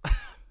the book.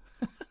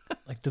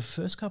 Like the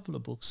first couple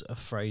of books are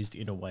phrased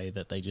in a way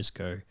that they just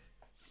go,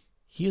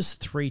 here's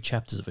 3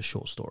 chapters of a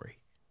short story.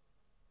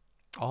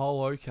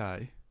 Oh,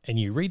 okay. And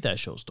you read that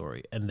short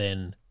story, and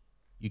then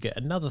you get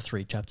another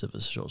 3 chapters of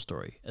a short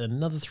story, and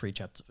another 3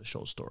 chapters of a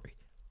short story.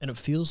 And it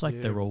feels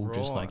like they're all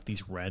just like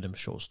these random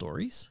short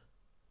stories.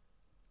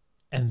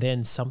 And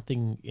then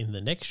something in the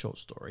next short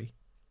story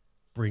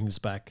brings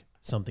back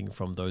something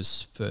from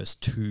those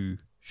first 2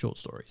 short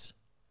stories.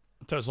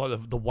 So it's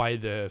like the way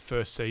the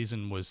first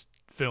season was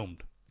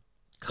filmed.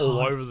 All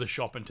over the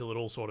shop until it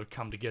all sort of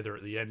come together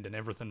at the end and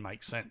everything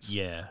makes sense.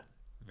 Yeah,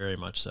 very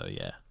much so,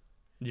 yeah.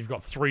 You've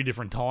got 3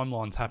 different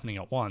timelines happening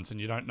at once and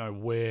you don't know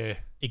where...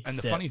 And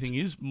the funny thing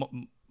is,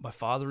 my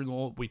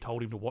father-in-law, we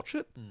told him to watch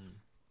it.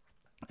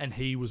 And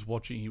he was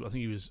watching, I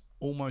think he was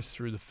almost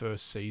through the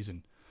first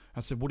season.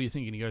 I said, what do you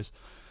think? And he goes,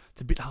 it's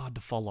a bit hard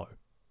to follow.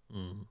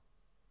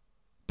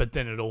 But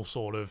then it all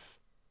sort of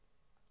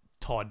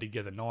tied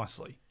together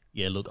nicely.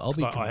 Yeah, look, I'll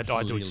be completely I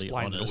had to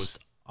explain honest.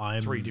 That it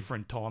was 3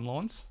 different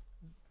timelines.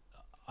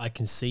 I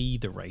can see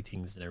the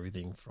ratings and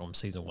everything from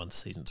season 1 to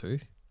season 2.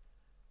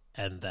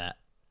 And that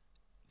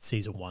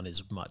season 1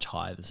 is much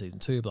higher than season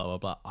 2, blah, blah,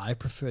 blah. I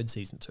preferred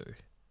season 2.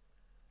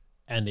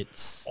 And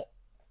it's...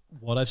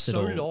 What I've said.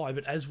 So did I,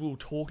 but as we were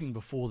talking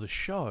before the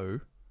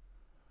show,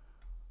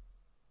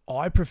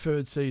 I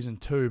preferred season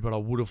 2, but I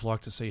would have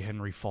liked to see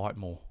Henry fight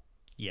more.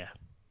 Yeah,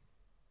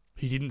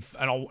 he didn't,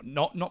 and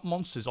not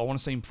monsters. I want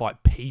to see him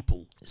fight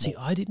people. See,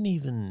 I didn't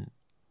even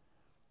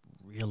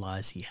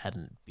realize he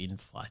hadn't been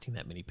fighting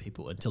that many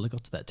people until it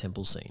got to that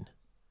temple scene.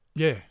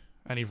 Yeah,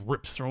 and he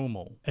rips through them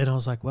all. And I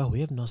was like, well, we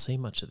have not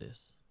seen much of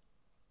this.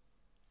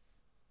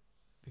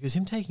 Because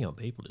him taking on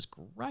people is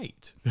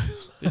great.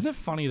 Isn't it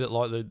funny that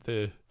like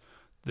the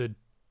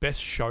best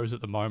shows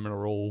at the moment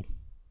are all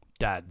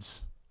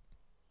dads?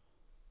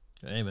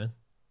 Hey, man.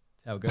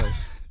 That's how it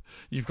goes.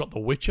 You've got The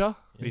Witcher,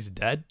 Yeah. he's a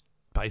dad,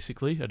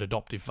 basically, an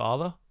adoptive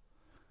father.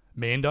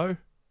 Mando,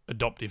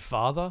 adoptive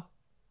father.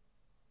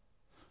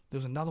 There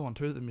was another one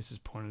too that the missus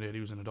pointed out.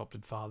 He was an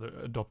adoptive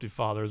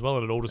father as well,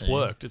 and it all just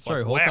worked. It's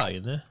Throw like, Hawkeye wow.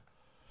 in there.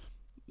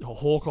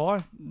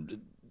 Hawkeye,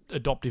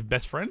 adoptive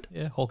best friend.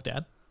 Yeah, Hawk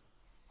Dad.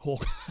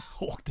 Hawk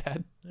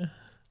dad.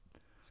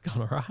 It's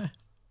gone all right.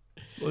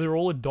 Well, they're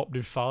all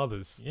adoptive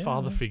fathers, Yeah,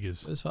 father man.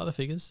 figures. Those father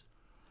figures.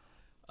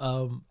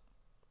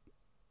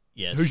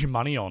 Yes. Who's your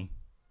money on?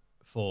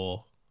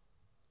 For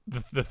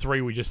The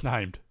three we just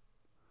named.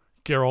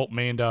 Geralt,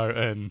 Mando,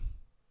 and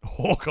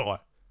Hawkeye.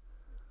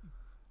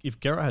 if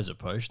Geralt has a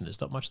potion, there's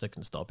not much that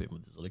can stop him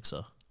with his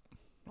elixir.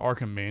 I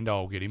reckon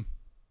Mando will get him.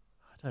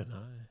 I don't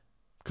know.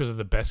 Because of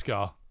the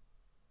Beskar.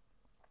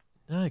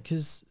 No,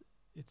 because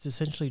it's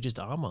essentially just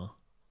armor.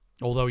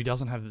 Although he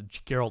doesn't have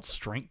Geralt's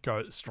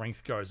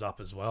strength goes up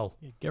as well.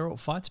 Yeah, Geralt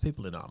fights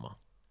people in armor.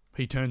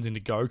 He turns into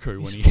Goku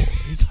when he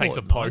He's takes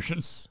a fought potion.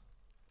 knights.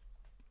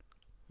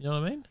 You know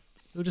what I mean?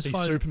 He'll just He's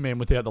fight. Superman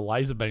without the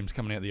laser beams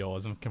coming out the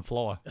eyes and can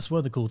fly. That's one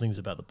of the cool things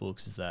about the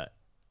books is that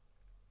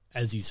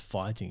as he's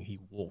fighting, he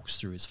walks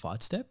through his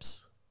fight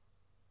steps.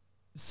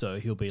 So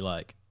he'll be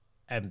like,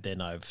 and then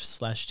I've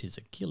slashed his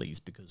Achilles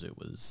because there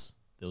was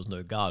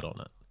no guard on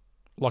it.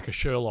 Like a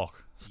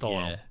Sherlock style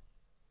Yeah.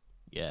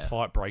 Yeah.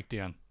 fight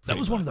breakdown. That Pretty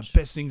was one of much. the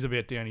best things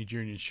about Downey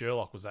Jr.'s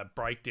Sherlock was that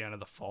breakdown of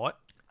the fight.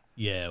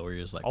 Yeah, where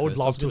he was like, I would first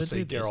love was to gonna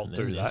see do this Geralt and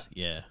then do this. that.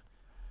 Yeah. It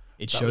That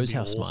would shows be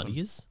how smart awesome.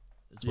 he is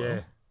as well.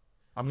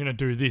 I'm going to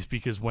do this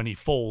because when he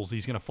falls,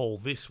 he's going to fall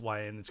this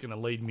way and it's going to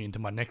lead me into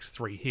my next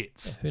 3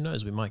 hits. Yeah, who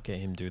knows? We might get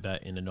him do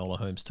that in Enola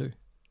Holmes too.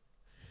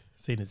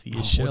 Seeing as he is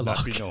Wouldn't Sherlock.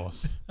 that be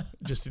nice?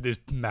 Just in this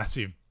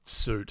massive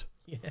suit.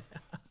 Yeah.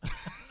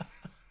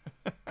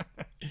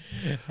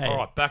 All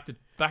right, back to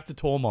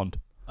Tormund.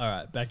 All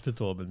right, back to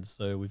Tormund.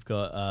 So we've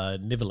got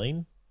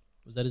Niveline.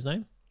 Was that his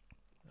name?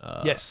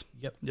 Yes.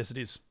 Yep. Yes, it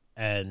is.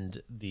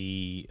 And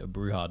the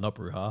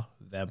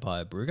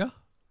vampire Brugger.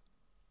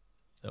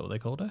 Is that what they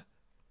called her?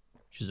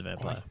 She's a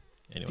vampire.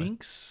 I Anyway,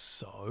 think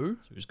so. so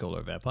we just call her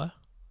a vampire.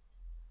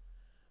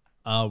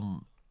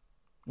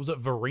 Was it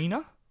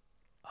Verena?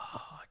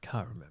 I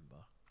can't remember.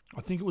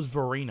 I think it was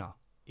Verena.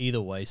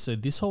 Either way, so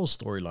this whole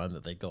storyline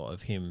that they got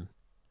of him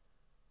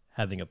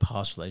having a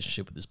past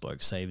relationship with this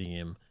bloke, saving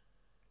him,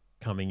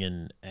 coming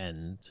in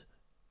and,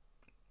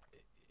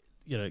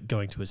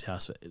 going to his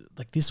house.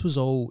 Like, this was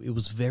all, it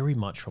was very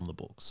much from the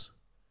books.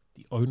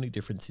 The only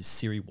difference is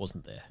Ciri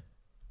wasn't there.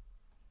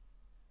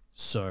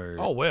 So...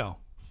 Oh, wow.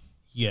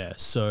 Yeah,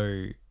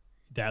 so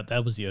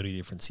that was the only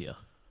difference here.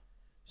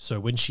 So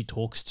when she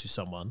talks to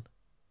someone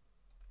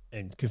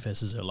and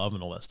confesses her love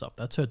and all that stuff,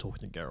 that's her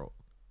talking to Geralt.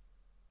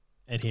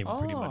 And him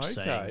pretty much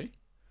saying,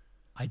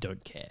 I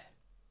don't care.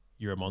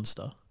 You're a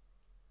monster.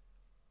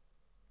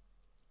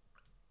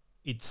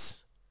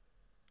 It's...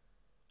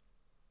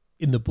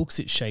 In the books,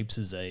 it shapes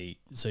as a...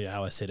 So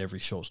how I said every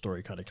short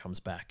story kind of comes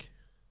back.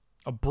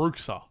 A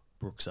Bruxa.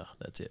 Bruxa,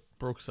 that's it.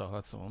 Bruxa,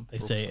 that's the one. They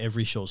say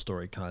every short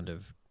story kind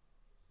of...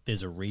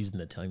 There's a reason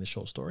they're telling the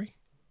short story.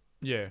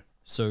 Yeah.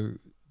 So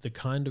the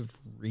kind of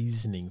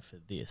reasoning for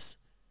this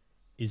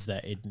is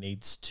that it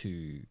needs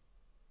to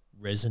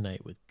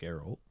resonate with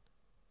Geralt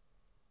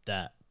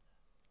that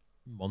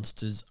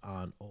monsters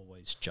aren't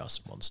always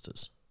just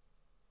monsters.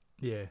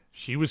 Yeah.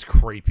 She was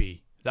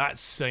creepy. That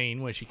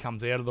scene where she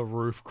comes out of the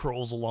roof,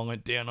 crawls along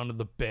it, down under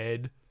the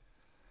bed.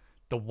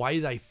 The way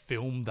they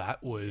filmed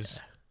that was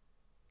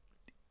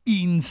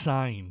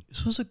insane.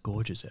 This was a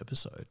gorgeous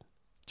episode.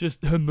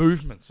 Just her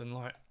movements and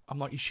I'm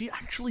like, is she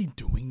actually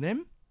doing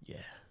them? Yeah.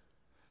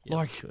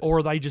 That's good. Or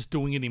are they just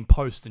doing it in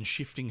post and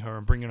shifting her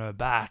and bringing her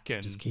back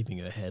and Just keeping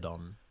her head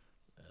on.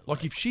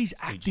 if she's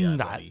CGI acting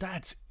that, body.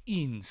 that's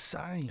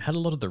insane. Had a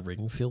lot of the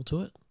Ring feel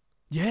to it.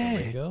 The Yeah.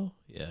 Ring Girl.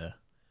 Yeah.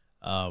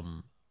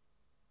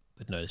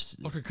 But no,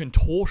 Like a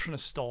contortionist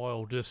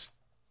style, just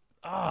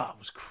it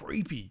was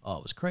creepy. oh,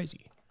 it was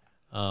crazy.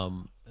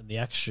 And the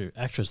actress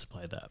that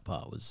played that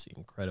part was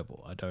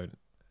incredible. I don't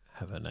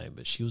have her name,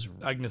 but she was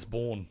Agnes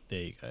Bourne.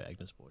 there you go,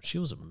 Agnes Bourne. She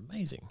was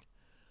amazing.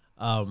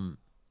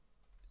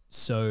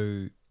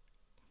 So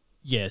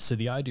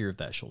the idea of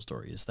that short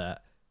story is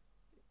that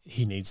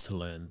he needs to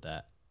learn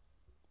that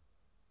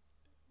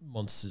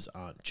monsters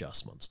aren't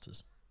just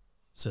monsters.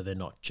 So they're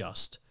not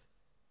just,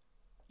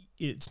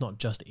 it's not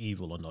just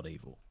evil or not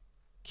evil.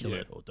 Kill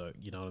it or don't,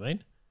 you know what I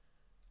mean?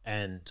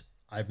 And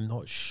I'm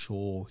not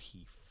sure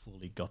he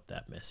fully got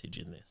that message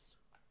in this.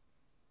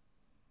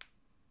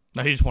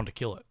 No, he just wanted to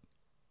kill it.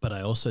 But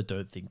I also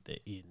don't think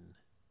that in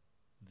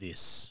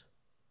this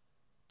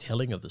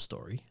telling of the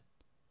story,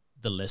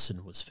 the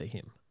lesson was for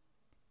him.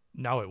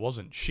 No, it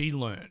wasn't. She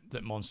learned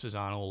that monsters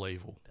aren't all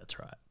evil. That's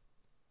right.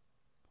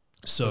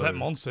 So that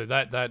monster,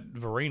 that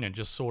Verena,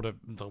 just sort of,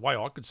 the way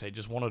I could say,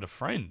 just wanted a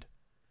friend,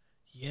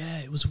 yeah,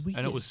 it was weird.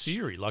 and it was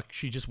Ciri. Like,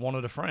 she just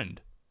wanted a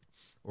friend.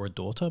 Or a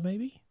daughter,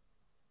 maybe?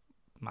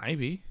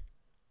 Maybe.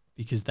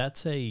 Because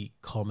that's a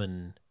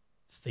common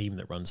theme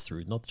that runs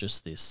through not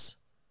just this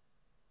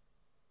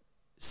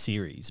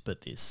series,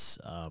 but this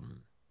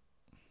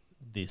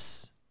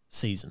this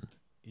season,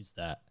 is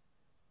that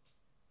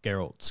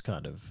Geralt's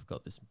kind of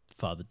got this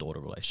father-daughter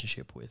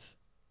relationship with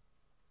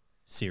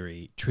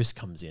Ciri. Triss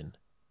comes in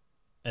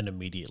and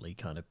immediately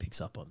kind of picks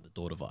up on the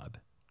daughter vibe.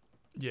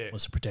 Yeah.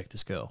 Wants to protect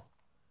this girl.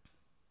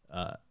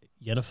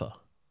 Yennefer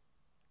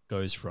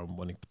goes from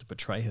wanting to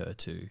betray her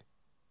to,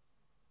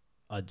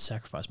 I'd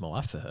sacrifice my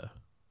life for her.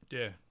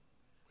 Yeah.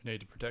 We need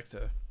to protect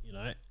her. You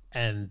know,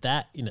 and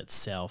that in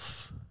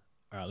itself.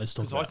 All right, let's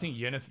talk Because about. I think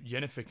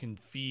Yennefer can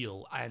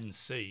feel and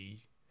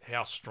see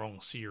how strong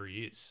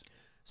Ciri is.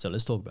 So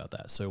let's talk about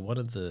that. So one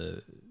of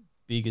the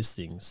biggest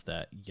things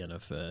that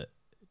Yennefer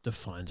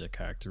defines her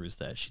character is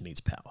that she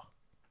needs power.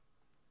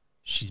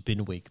 She's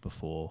been weak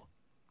before,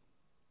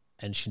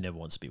 and she never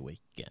wants to be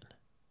weak again.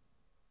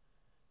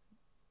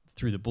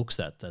 Through the books,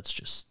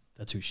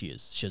 that's who she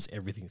is. She has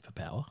everything for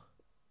power.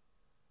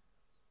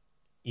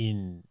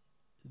 In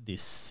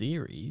this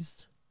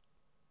series,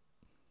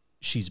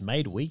 she's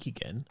made weak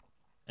again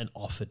and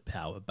offered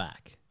power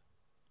back.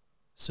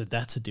 So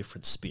that's a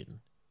different spin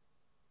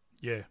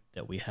Yeah.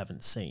 that we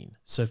haven't seen.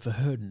 So for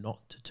her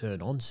not to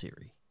turn on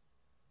Ciri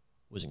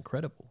was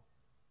incredible,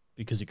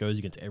 because it goes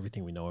against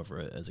everything we know of her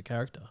as a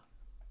character.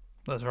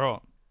 That's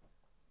right.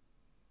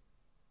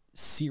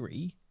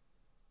 Ciri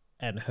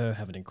and her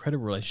have an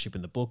incredible relationship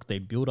in the book. They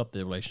build up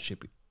their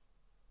relationship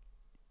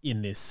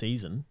in this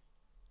season.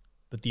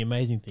 But the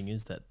amazing thing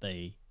is that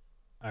they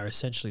are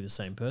essentially the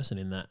same person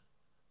in that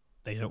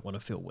they don't want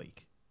to feel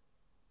weak.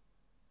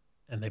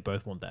 And they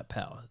both want that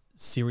power.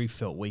 Ciri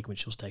felt weak when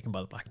she was taken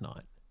by the Black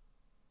Knight.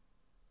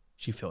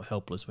 She felt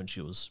helpless when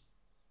she was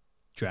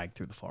dragged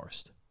through the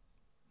forest.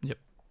 Yep.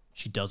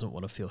 She doesn't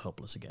want to feel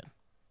helpless again.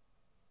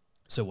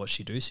 So what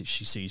she does is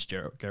she sees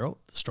Geralt,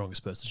 the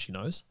strongest person she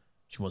knows.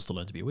 She wants to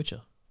learn to be a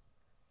Witcher.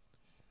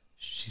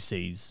 She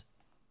sees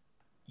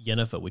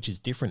Yennefer, which is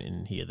different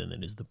in here than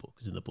it is in the book.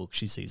 Because in the book,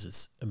 she sees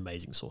this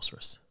amazing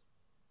sorceress.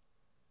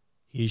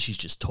 Here, she's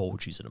just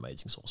told she's an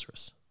amazing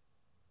sorceress.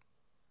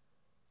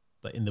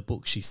 But in the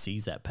book, she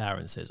sees that power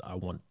and says, I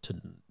want to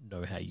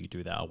know how you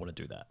do that. I want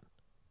to do that.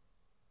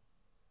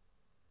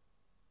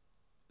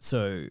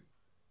 So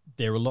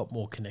they're a lot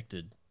more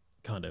connected,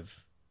 kind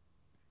of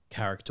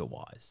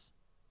character-wise,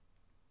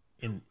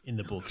 in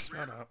the books.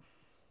 Shut up.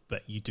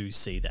 But you do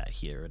see that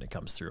here, and it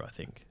comes through, I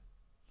think.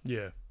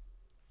 Yeah.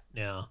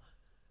 Now,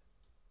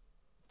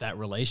 that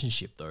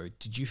relationship, though,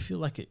 did you feel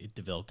like it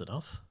developed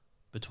enough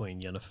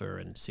between Yennefer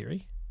and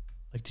Ciri?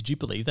 Like, did you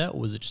believe that, or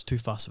was it just too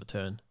fast of a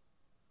turn?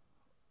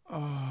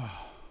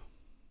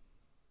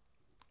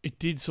 It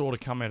did sort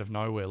of come out of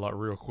nowhere, like,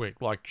 real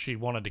quick. Like, she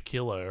wanted to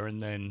kill her,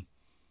 and then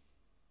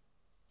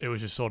it was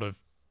just sort of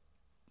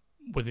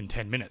within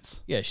 10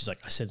 minutes. Yeah, she's like,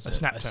 I sensed A her.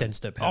 snap I turn.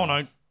 sensed her power.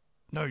 Oh,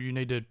 no, you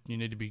need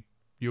to be,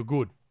 you're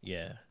good.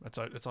 Yeah. It's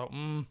like,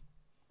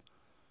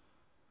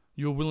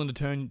 you were willing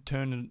to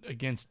turn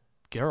against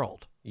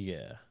Geralt.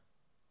 Yeah.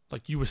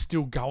 Like, you were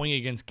still going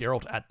against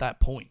Geralt at that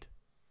point.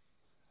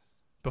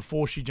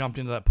 Before she jumped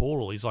into that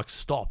portal, he's like,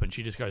 stop. And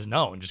she just goes,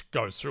 no, and just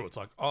goes through. It's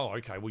like, oh,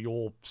 okay, well,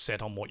 you're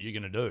set on what you're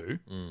going to do.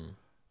 Mm.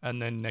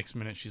 And then next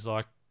minute, she's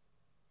like,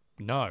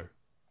 no.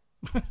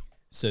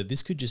 So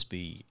this could just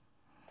be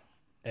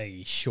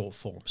a short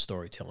form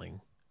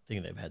storytelling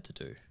thing they've had to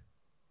do.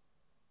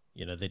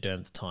 You know, they don't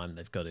have the time.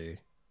 They've got to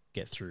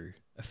get through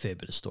a fair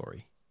bit of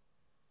story.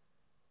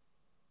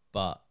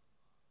 But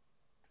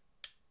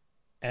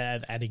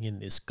adding in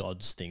this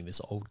gods thing,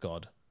 this old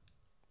god,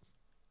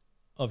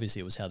 obviously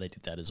it was how they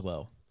did that as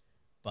well.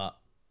 But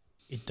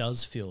it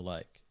does feel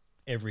like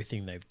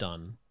everything they've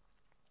done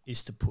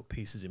is to put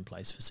pieces in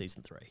place for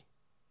season 3.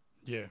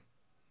 Yeah.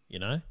 You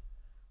know?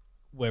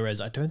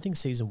 Whereas I don't think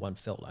season 1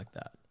 felt like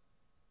that.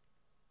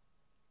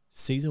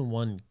 Season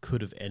 1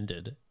 could have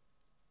ended.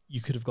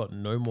 You could have got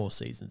no more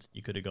seasons.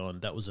 You could have gone,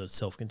 that was a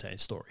self-contained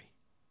story.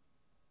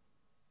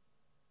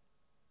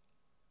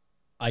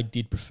 I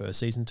did prefer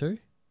season 2,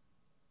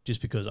 just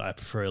because I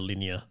prefer a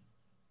linear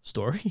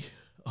story,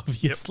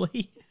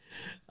 obviously.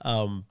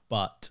 Yep.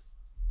 But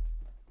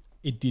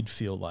it did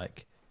feel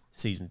like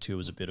season 2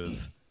 was a bit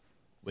of,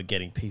 we're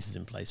getting pieces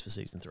in place for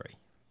season 3.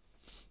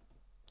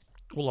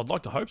 Well, I'd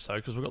like to hope so,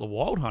 because we've got the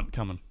Wild Hunt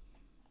coming.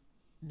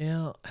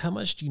 Now, how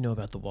much do you know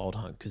about the Wild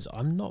Hunt? Because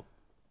I'm not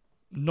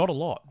a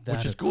lot, that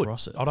which is good.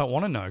 across it. I don't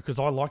want to know, because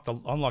I'm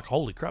like,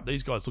 holy crap,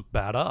 these guys look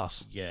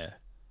badass. Yeah.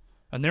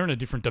 And they're in a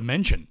different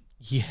dimension.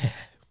 Yeah,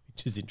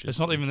 which is interesting. It's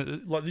not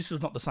even, like, this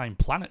is not the same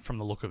planet from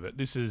the look of it.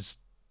 This is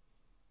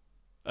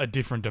a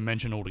different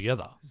dimension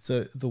altogether.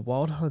 So the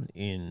Wild Hunt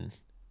in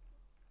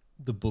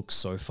the book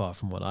so far,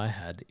 from what I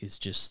had, is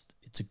just,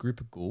 it's a group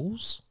of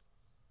ghouls,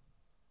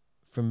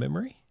 from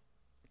memory.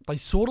 They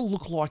sort of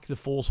look like the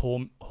four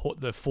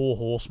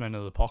horsemen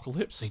of the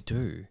apocalypse. They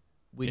do.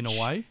 Which in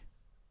a way.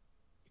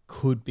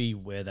 could be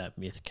where that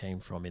myth came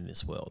from in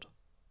this world.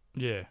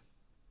 Yeah.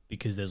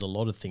 Because there's a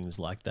lot of things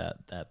like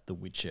that The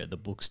Witcher, the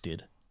books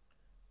did.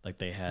 Like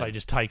they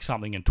just take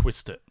something and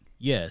twist it.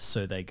 Yeah,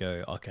 so they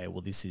go, okay,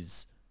 well, this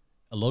is...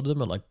 A lot of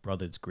them are like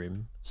Brothers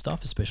Grimm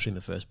stuff, especially in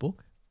the first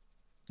book.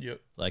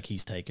 Yep. Like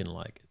he's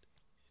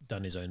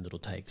done his own little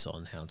takes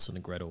on Hansel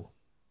and Gretel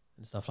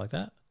and stuff like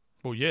that.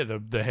 Well, yeah,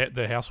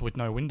 the house with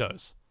no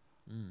windows.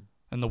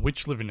 And the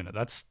witch living in it.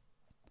 That's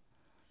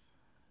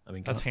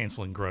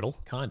Hansel and Gretel.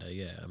 Kind of,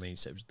 yeah. I mean,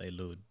 except they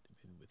lured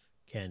him with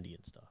candy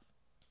and stuff.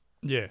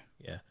 Yeah.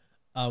 Yeah.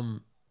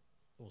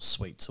 Or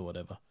sweets or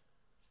whatever.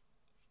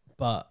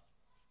 But...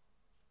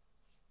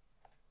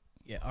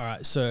 Yeah, all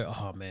right. So,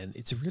 oh man,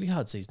 it's a really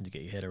hard season to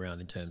get your head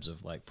around in terms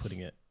of like putting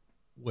it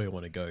where you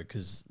want to go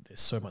because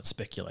there's so much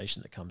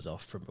speculation that comes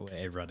off from where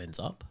everyone ends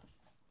up.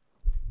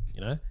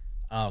 You know?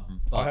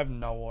 But I have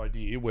no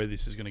idea where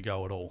this is going to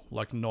go at all.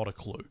 Like, not a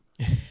clue.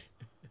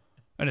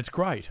 And it's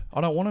great.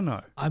 I don't want to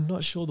know. I'm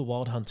not sure the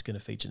Wild Hunt's going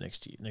to feature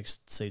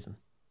next season.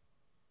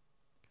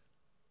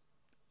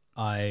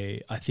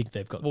 I think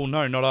they've got... Well,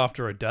 no, not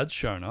after a dad's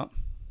shown up.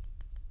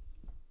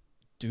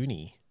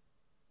 Dooney.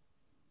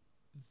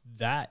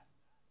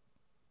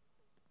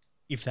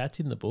 If that's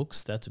in the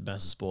books, that's a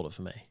massive spoiler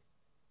for me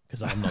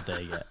because I'm not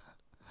there yet.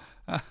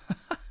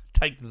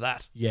 Take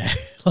that. Yeah,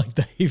 like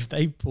if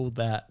they pulled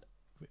that,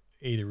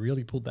 either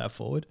really pulled that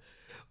forward,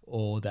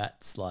 or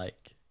that's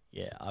like,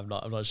 yeah, I'm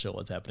not sure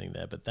what's happening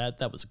there. But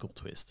that was a cool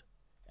twist,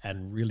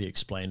 and really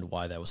explained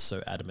why they were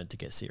so adamant to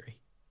get Ciri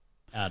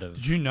out of.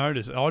 Did you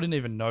notice? I didn't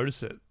even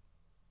notice it.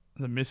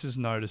 The missus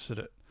noticed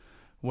it.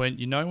 When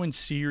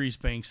Ciri's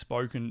being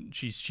spoken,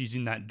 she's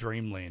in that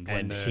dreamland.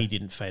 And he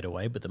didn't fade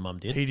away, but the mum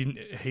did. He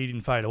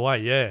didn't fade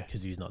away, yeah.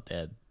 Because he's not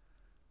dead.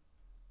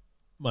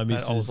 My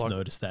missus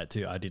noticed that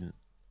too. I didn't.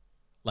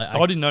 I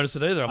didn't notice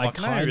it either. I'm like,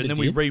 no. And then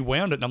we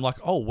rewound it, and I'm like,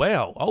 oh,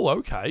 wow. Oh,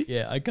 okay.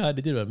 Yeah, I kind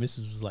of did. My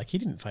missus was like, he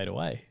didn't fade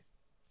away.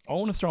 I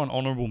want to throw an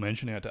honourable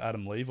mention out to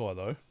Adam Levi,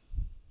 though.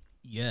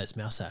 Yes,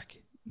 Mousak.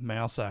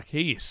 Mousak.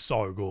 He is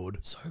so good.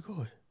 So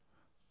good.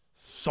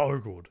 So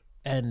good.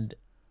 And...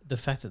 the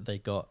fact that they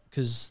got...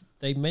 Because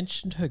they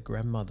mentioned her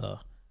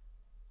grandmother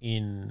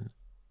in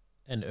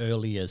an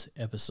earlier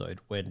episode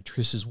when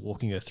Triss is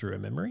walking her through a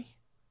memory.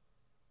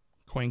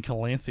 Queen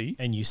Calanthe.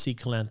 And you see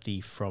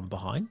Calanthe from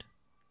behind.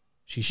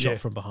 She's shot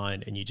from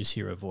behind and you just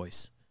hear her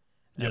voice.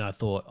 Yep. And I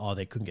thought,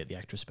 they couldn't get the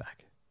actress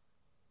back.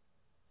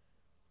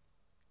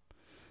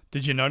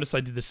 Did you notice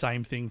they did the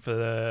same thing for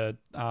the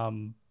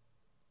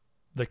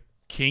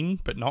king,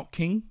 but not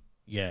king?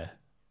 Yeah.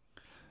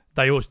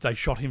 They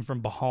shot him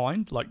from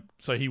behind, like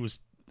so he was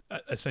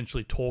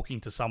essentially talking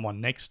to someone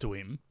next to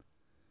him,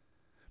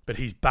 but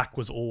his back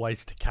was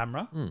always to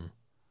camera.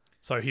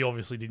 So he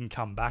obviously didn't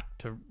come back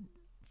to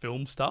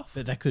film stuff.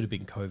 But that could have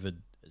been COVID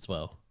as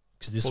well,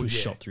 because this was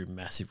shot through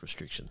massive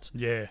restrictions.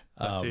 Yeah,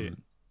 that's it.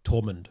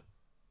 Tormund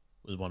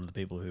was one of the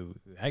people who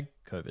had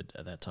COVID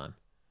at that time.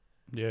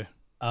 Yeah.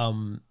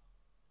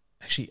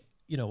 Actually,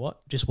 you know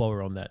what? Just while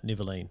we're on that,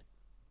 Nivaline.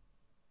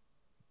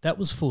 That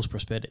was full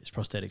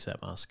prosthetics,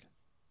 that mask.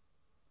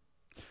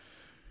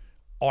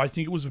 I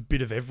think it was a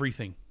bit of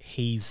everything.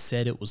 He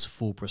said it was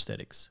full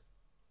prosthetics.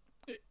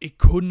 It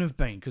couldn't have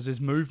been, because there's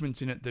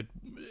movements in it that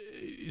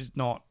is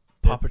not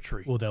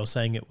puppetry. Well, they were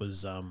saying it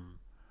was,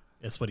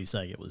 that's what he's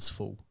saying, it was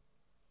full.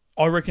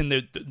 I reckon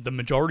the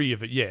majority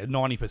of it,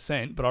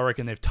 90%, but I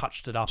reckon they've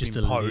touched it up just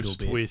in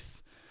post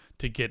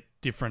to get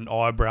different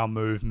eyebrow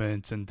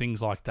movements and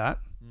things like that.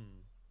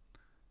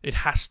 It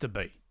has to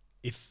be.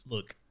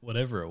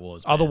 Whatever it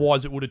was.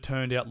 Otherwise, it would have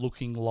turned out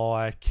looking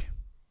like...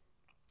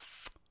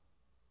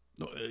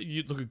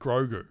 You look at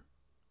Grogu.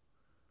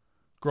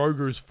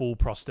 Grogu's full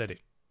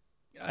prosthetic.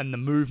 And the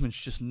movement's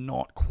just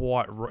not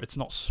quite right. It's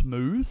not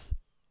smooth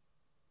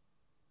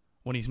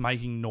when he's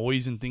making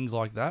noise and things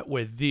like that,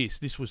 where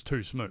this was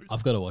too smooth.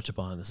 I've got to watch it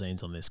behind the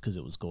scenes on this because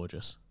it was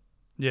gorgeous.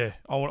 Yeah,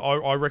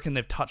 I reckon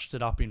they've touched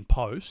it up in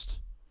post.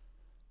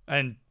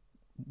 And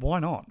why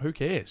not? Who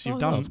cares? You've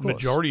done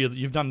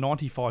you've done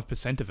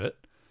 95% of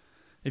it.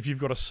 If you've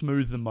got to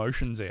smooth the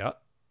motions out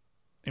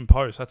in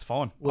post, that's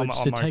fine. Well,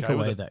 it's to take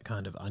away that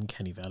kind of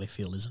uncanny valley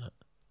feel, isn't it?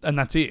 And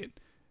that's it.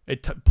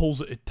 It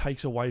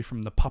takes away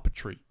from the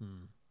puppetry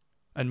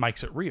and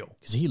makes it real.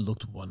 Because he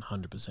looked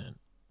 100%.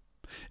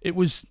 It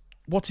was,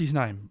 what's his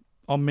name?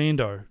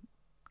 Mando.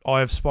 I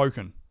Have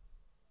Spoken.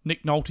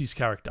 Nick Nolte's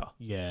character.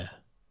 Yeah.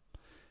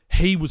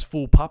 He was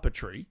full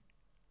puppetry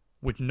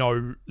with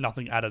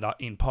nothing added up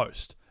in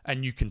post.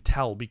 And you can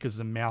tell because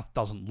the mouth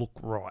doesn't look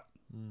right.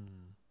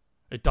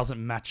 It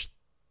doesn't match.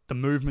 The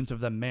movements of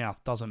the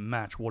mouth doesn't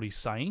match what he's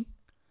saying.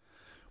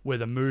 Where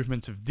the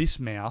movements of this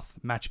mouth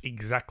match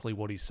exactly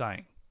what he's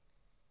saying.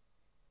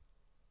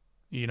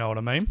 You know what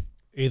I mean?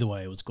 Either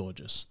way, it was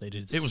gorgeous. They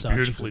did. It was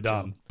beautifully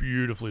done.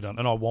 Beautifully done.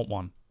 And I want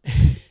one.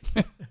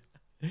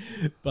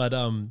 But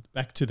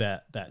back to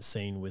that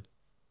scene with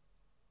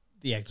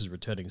the actors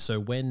returning. So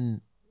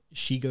when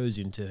she goes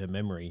into her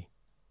memory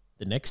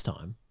the next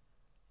time,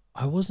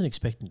 I wasn't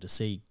expecting to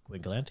see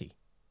Gwen Galanthe.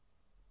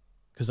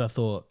 Because I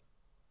thought,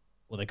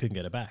 well, they couldn't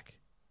get her back.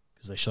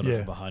 because they shot her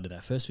from behind in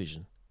that first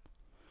vision.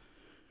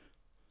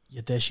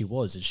 Yet there she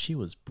was, and she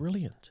was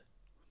brilliant.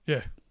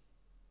 Yeah.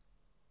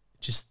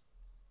 Just,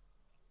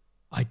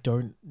 I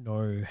don't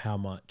know how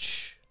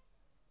much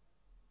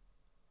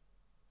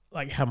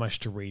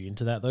to read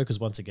into that, though, because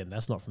once again,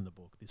 that's not from the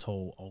book. This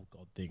whole old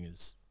god thing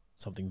is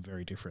something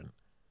very different.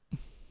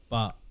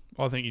 But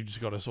I think you've just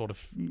got to sort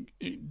of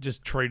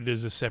just treat it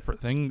as a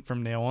separate thing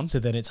from now on. so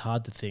then it's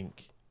hard to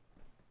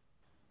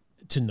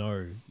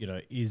know,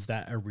 is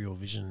that a real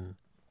vision?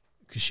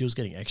 Because she was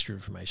getting extra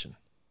information.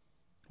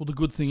 Well, the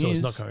good thing So is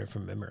it's not coming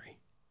from memory.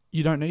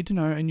 you don't need to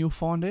know, and you'll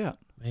find out.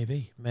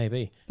 Maybe.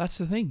 That's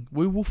the thing.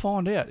 We will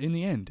find out in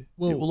the end.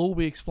 Well- It will all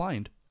be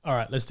explained. All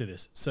right, let's do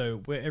this. So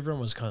where everyone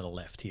was kind of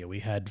left here, we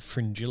had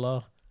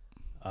Fringilla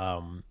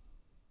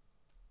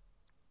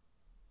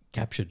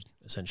captured,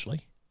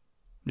 essentially.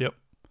 Yep.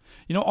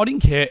 I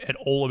didn't care at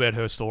all about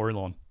her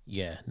storyline.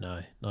 Yeah,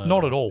 no.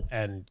 Not at all.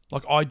 And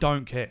Like, I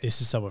don't care.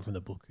 this is someone from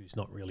the book who's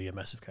not really a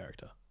massive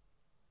character.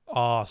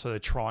 So they're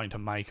trying to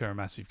make her a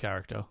massive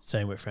character.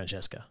 Same with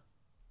Francesca.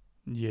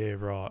 Yeah,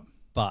 right.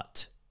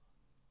 But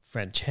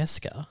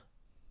Francesca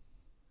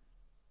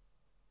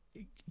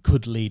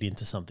could lead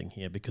into something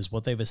here, because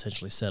what they've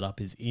essentially set up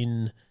is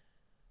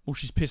Well,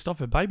 she's pissed off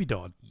her baby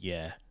died.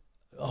 yeah.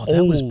 Oh,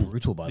 that was All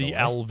brutal, by the way. The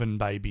Alvin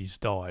babies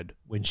died.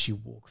 When she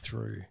walked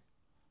through.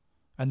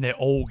 And they're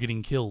all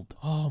getting killed.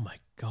 Oh my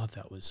God,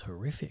 that was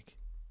horrific.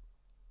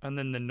 And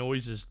then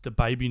the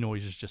baby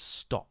noises just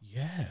stop.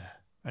 Yeah.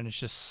 And it's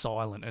just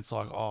silent. It's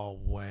like, oh,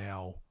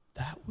 wow.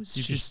 That was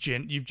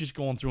You've just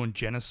gone through and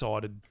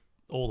genocided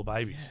all the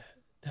babies.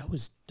 Yeah, that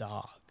was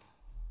dark.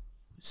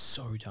 It was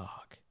so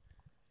dark.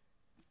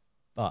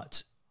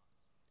 But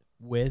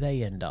where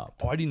they end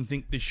up. I didn't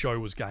think this show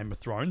was Game of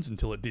Thrones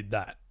until it did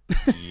that.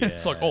 Yeah.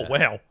 It's like, oh,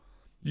 wow.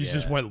 You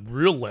just went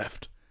real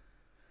left.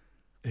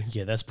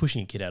 Yeah, that's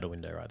pushing a kid out a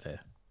window right there.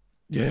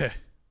 Yeah.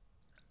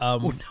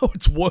 Well, no,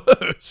 it's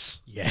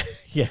worse. Yeah,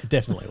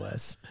 definitely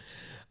worse.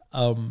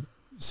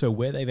 So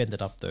where they've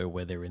ended up, though,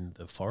 where they're in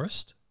the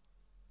forest,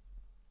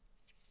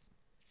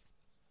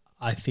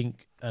 I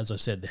think, as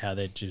I've said, how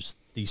they're just,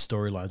 these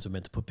storylines are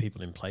meant to put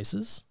people in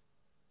places.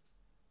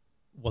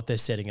 What they're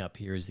setting up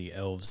here is the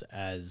elves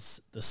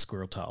as the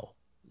Squirrel.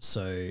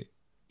 So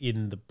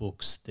in the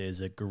books,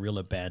 there's a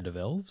guerrilla band of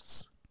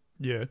elves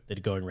Yeah. that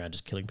are going around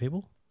just killing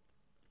people.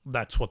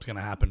 That's what's going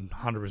to happen,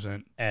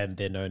 100%. And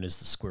they're known as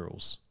the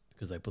Squirrels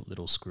because they put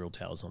little squirrel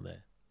tails on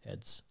their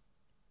heads.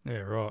 Yeah,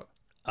 right.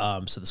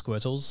 So the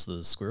Squirtles,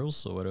 the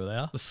squirrels, or whatever they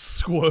are. The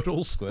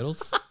Squirtles.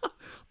 Squirtles.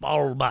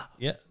 Bulba.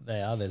 Yeah,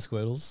 they are. They're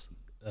Squirtles.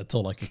 That's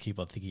all I could keep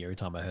on thinking every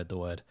time I heard the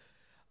word.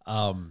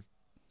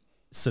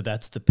 So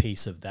that's the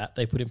piece of that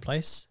they put in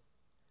place.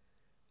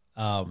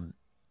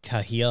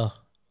 Kahir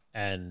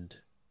and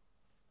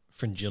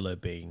Fringilla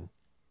being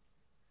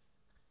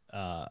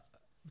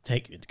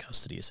taken into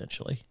custody,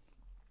 essentially.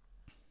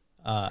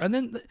 And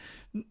then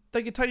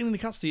they get taken into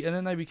custody, and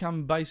then they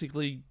become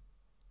basically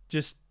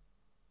just...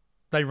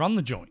 They run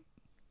the joint.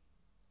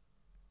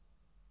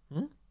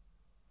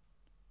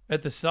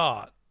 At the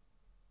start,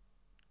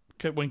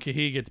 when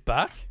Kahir gets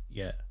back,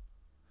 Yeah.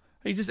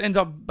 he just ends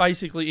up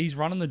basically, he's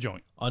running the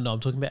joint. Oh, no, I'm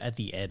talking about at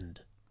the end.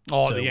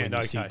 Oh, so at the when end, you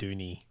okay. see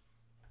Dooney,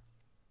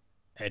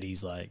 and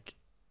he's like,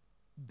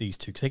 these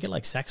two, because they get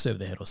like sacks over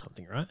their head or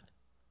something, right?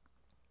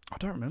 I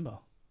don't remember.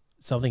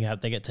 Something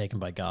happened. They get taken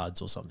by guards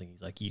or something.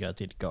 He's like, you guys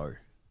need to go.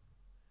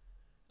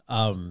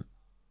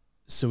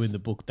 So in the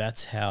book,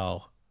 that's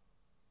how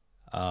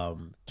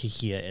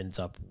Kahir ends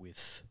up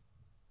with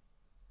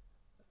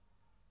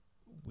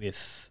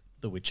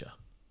the Witcher.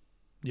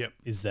 Yep.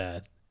 Is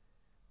that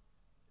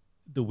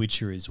the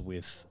Witcher is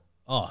with...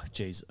 Oh,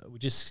 geez. We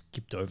just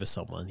skipped over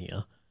someone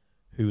here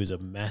who is a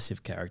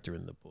massive character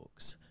in the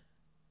books.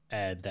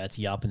 And that's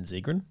Yarpen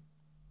Zigrin.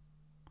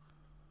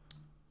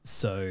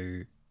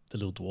 So, the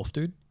little dwarf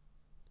dude.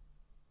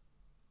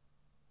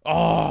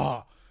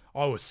 Oh,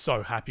 I was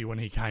so happy when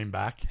he came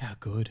back. How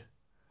good.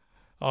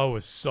 I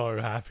was so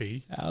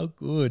happy. How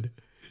good.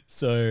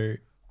 So...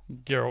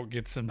 Geralt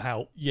gets some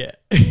help. Yeah.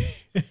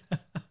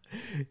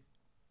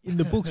 In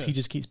the books, he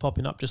just keeps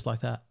popping up just like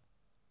that.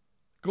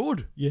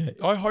 Good. Yeah.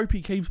 I hope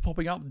he keeps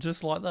popping up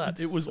just like that.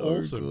 It's It was so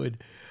awesome.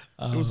 good.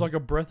 It was like a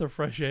breath of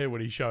fresh air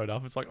when he showed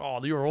up. It's like,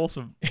 oh, you're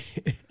awesome.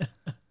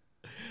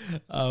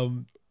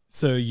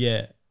 So,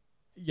 yeah.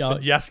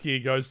 But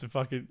Jaskier goes to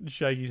fucking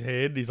shake his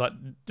hand. He's like,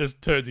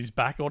 just turns his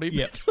back on him.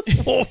 Yep.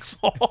 Just walks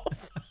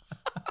off.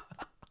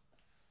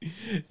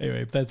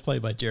 Anyway, that's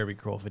played by Jeremy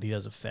Crawford. He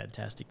does a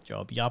fantastic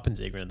job. Yarpen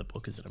Zigrin in the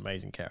book is an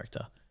amazing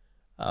character.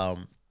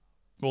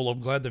 Well, I'm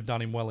glad they've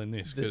done him well in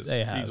this because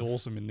They have. he's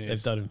awesome in this.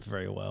 They've done him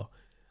very well.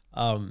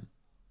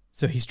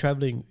 So he's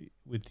traveling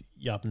with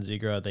Yarpen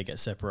Zigrin. They get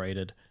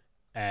separated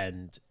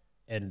and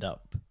end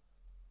up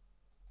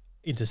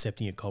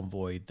intercepting a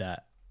convoy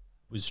that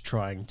was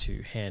trying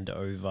to hand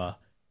over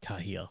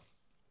Kahir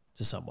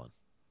to someone.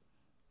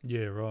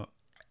 Yeah, right.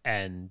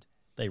 And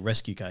they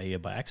rescue Kahir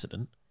by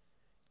accident.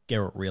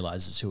 Geralt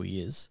realizes who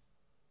he is.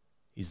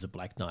 He's the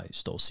Black Knight who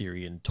stole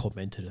Ciri and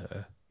tormented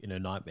her in her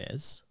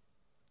nightmares.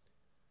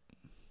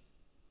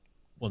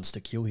 wants to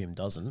kill him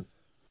doesn't.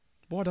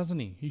 Why doesn't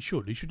he? He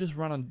should. He should just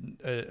run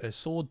a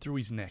sword through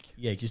his neck.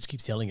 Yeah, he just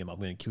keeps telling him, I'm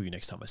going to kill you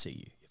next time I see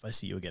you. If I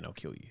see you again, I'll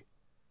kill you.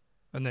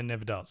 And then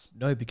never does.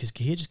 No, because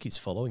Cahir just keeps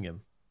following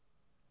him.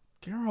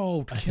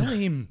 Geralt, kill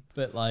him.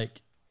 But,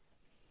 like,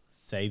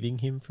 saving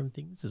him from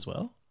things as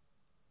well.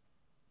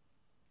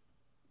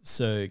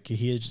 So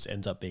Cahir just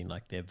ends up being,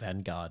 like, their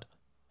vanguard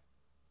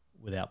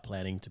without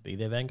planning to be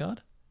their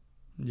vanguard.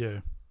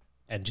 Yeah.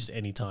 And just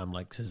any time,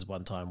 like, there's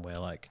one time where,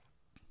 like,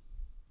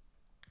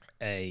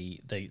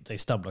 they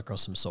stumble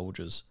across some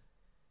soldiers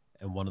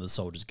and one of the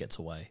soldiers gets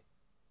away.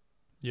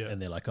 Yeah.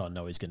 And they're like, oh,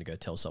 no, he's going to go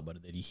tell someone.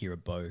 And then you hear a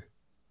bow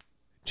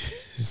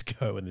just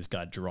go and this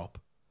guy drop.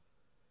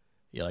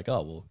 You're like,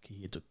 oh, well,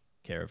 Cahir took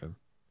care of him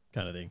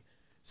kind of thing.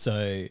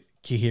 So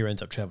Cahir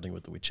ends up traveling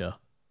with the Witcher.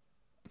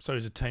 So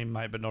he's a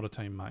teammate, but not a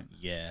teammate.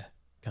 Yeah,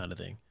 kind of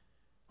thing.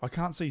 I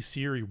can't see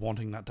Ciri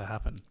wanting that to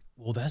happen.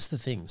 Well, that's the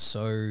thing.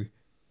 So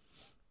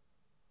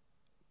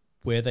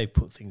where they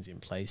put things in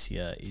place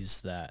here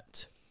is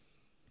that...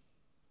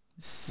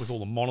 With all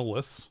the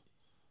monoliths.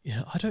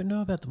 Yeah, I don't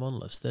know about the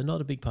monoliths. They're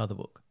not a big part of the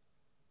book.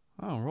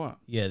 Oh, right.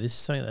 Yeah, this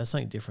is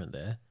something different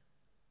there.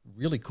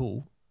 Really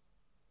cool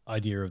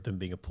idea of them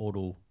being a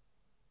portal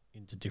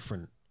into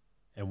different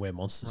and where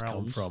monsters come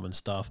Realms. from and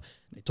stuff.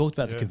 They talked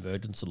about the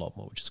convergence a lot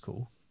more, which is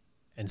cool.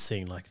 And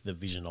seeing like the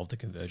vision of the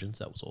convergence,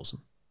 that was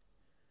awesome.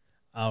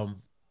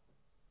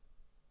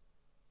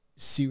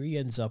 Ciri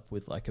ends up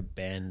with like a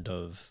band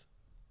of...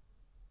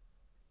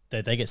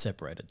 They get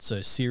separated. So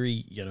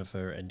Ciri,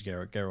 Yennefer, and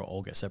Geralt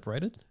all get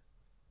separated.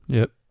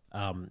 Yep.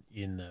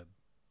 In the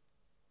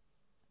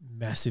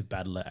massive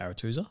battle at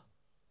Aretuza.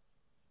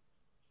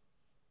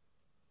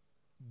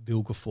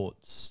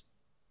 Vilgefortz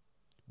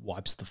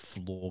wipes the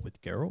floor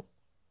with Geralt.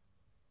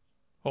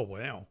 Oh,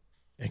 wow.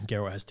 And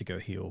Geralt has to go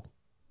heal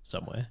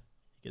somewhere.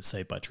 He gets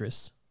saved by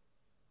Triss.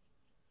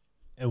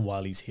 And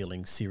while he's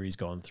healing, Ciri's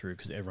gone through,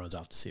 because everyone's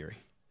after Ciri,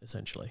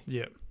 essentially.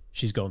 Yep.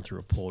 She's gone through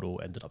a portal,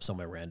 ended up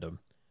somewhere random,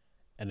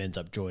 and ends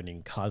up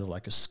joining kind of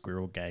like a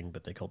squirrel gang,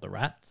 but they're called the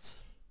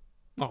Rats.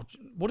 Oh,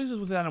 what is this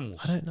with animals?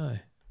 I don't know.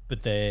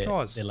 But they're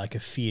Guys. like a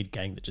feared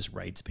gang that just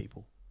raids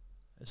people,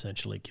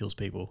 essentially kills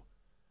people.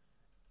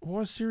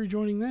 Why is Ciri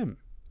joining them?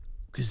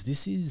 Because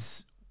this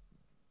is...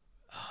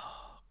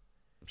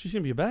 She's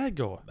going to be a bad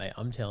guy. Mate,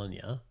 I'm telling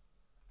you,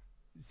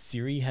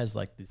 Ciri has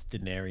like this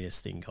Daenerys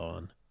thing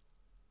going.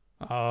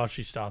 Oh,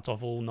 she starts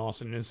off all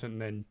nice and innocent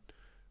and then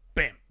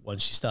bam.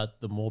 Once she starts,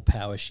 the more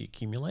power she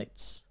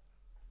accumulates.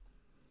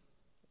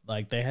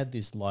 Like they had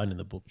this line in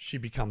the book She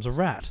becomes a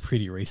rat.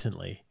 pretty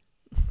recently,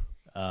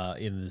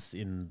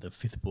 in the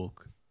fifth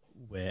book,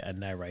 where a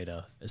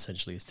narrator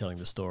essentially is telling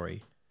the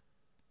story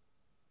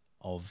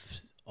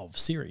of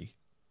Ciri,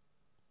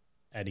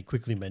 and he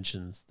quickly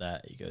mentions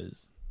that he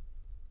goes,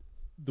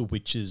 the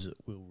witches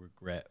will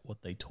regret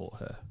what they taught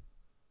her.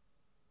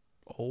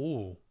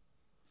 Oh.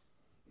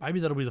 Maybe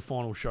that'll be the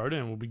final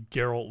showdown. Will be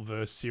Geralt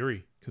versus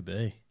Ciri. Could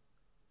be.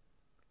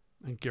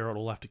 And Geralt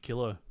will have to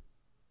kill her.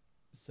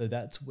 So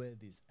that's where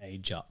this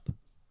age up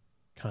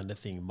kind of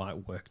thing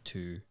might work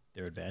to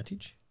their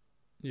advantage,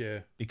 Yeah.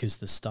 because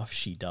the stuff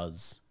she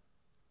does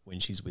when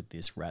she's with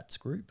this rats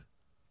group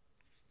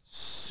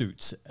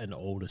suits an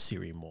older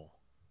Ciri more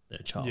than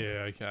a child.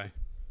 Yeah, okay.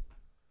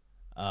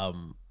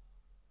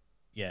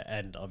 Yeah,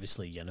 and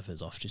obviously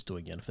Yennefer's off just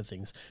doing Yennefer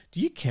things. Do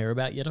you care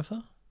about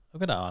Yennefer? I've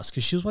got to ask,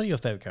 because she was one of your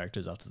favourite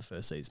characters after the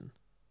first season.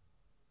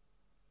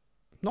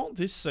 Not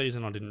this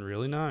season, I didn't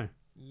really know.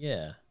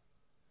 Yeah.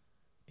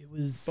 It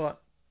was...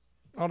 But,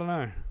 I don't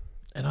know.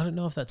 And I don't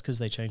know if that's because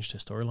they changed her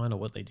storyline or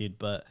what they did,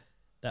 but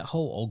that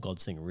whole Old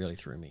Gods thing really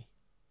threw me.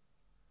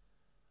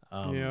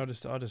 Yeah, I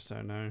just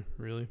don't know,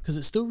 really. Because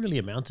it still really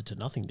amounted to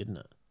nothing, didn't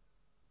it?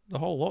 The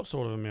whole lot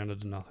sort of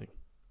amounted to nothing.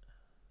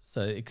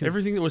 So it could...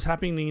 Everything that was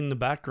happening in the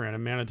background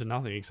amounted to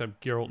nothing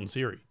except Geralt and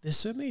Ciri. There's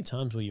so many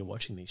times where you're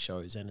watching these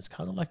shows and it's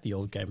kind of like the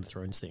old Game of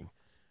Thrones thing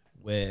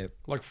where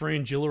Like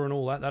Frangilla and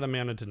all that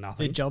amounted to they're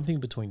nothing. jumping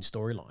between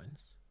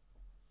storylines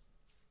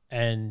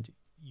and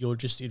you're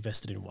just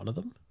invested in one of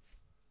them.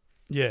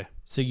 Yeah.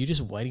 So you're just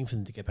waiting for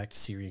them to get back to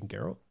Ciri and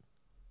Geralt.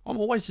 I'm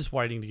always just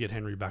waiting to get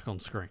Henry back on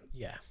screen.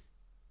 Yeah.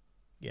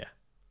 Yeah.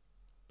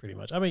 Pretty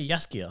much. I mean,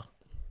 Yaskia,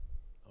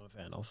 I'm a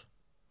fan of.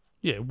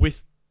 Yeah,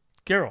 with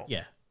Geralt.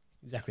 Yeah.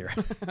 Exactly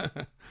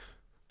right.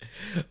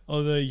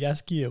 Although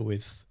Yaskia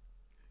with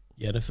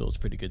Yennefer's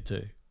pretty good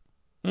too.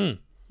 Mm.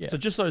 Yeah. So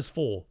just those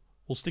four.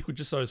 We'll stick with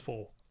just those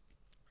four.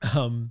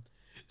 Ciri,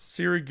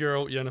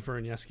 Geralt, Yennefer,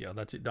 and Yaskia.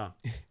 That's it, done.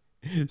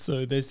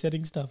 So they're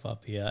setting stuff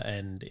up here,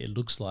 and it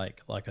looks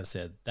like I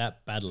said,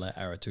 that battle at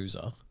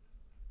Aretuza,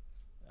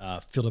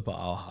 Philippa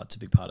Eilhart's a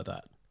big part of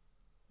that,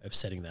 of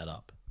setting that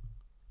up.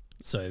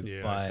 So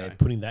by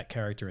putting that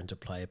character into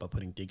play, by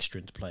putting Dijkstra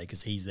into play,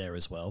 because he's there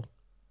as well,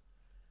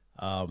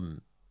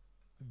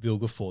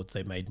 Vilgefortz,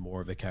 they made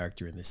more of a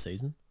character in this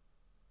season.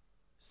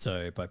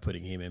 So by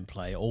putting him in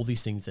play, all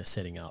these things they're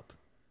setting up,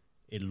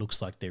 it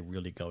looks like they're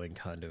really going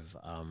kind of,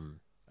 I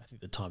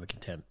think The Time of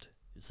Contempt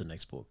is the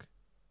next book.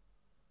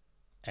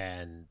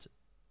 And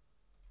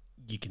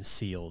you can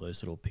see all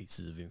those little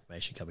pieces of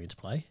information coming into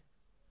play.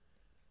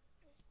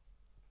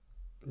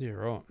 Yeah,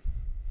 right.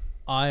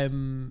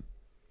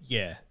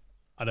 Yeah,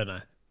 I don't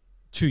know.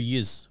 2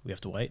 years we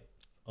have to wait.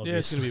 Yeah,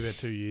 it's Obviously. going to be about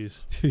 2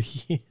 years. 2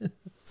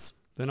 years.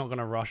 They're not going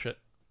to rush it.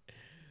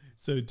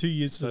 So 2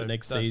 years for So the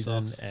next that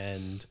season, sucks.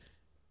 and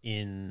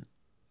in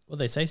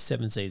they say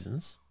 7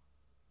 seasons.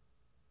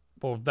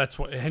 Well, that's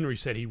what Henry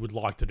said he would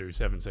like to do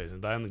 7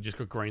 seasons. They only just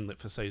got greenlit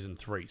for season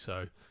 3,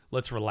 so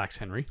let's relax,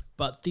 Henry.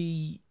 But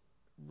the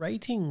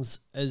ratings,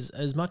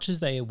 as much as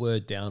they were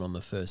down on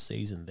the first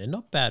season, they're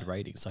not bad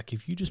ratings. Like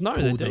if you just No,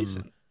 pull they're them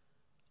decent.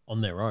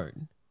 on their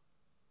own,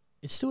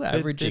 it's still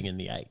averaging in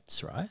the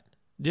 8s, right?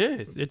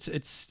 Yeah,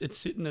 it's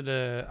sitting at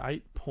a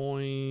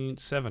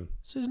 8.7.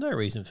 So there's no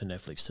reason for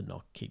Netflix to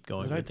not keep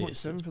going Was it with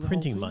this. 8.7 It's for the whole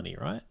printing thing? money,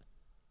 right?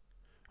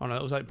 Oh no,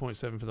 that was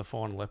 8.7 for the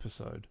final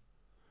episode.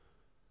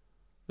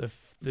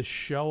 The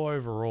show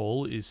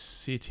overall is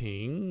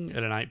sitting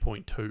at an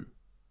 8.2.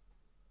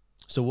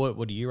 So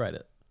what do you rate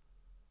it?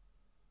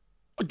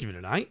 I'd give it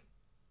an 8.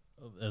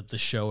 The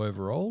show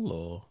overall,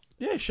 or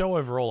Yeah, show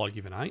overall I'd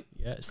give an 8.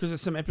 yes, Because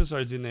there's some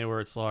episodes in there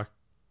where it's like,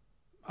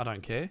 I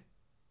don't care.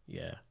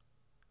 yeah.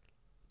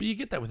 But you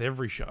get that with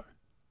every show.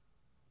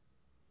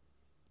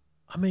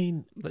 I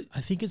mean, Like,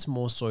 I think it's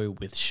more so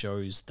with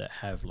shows that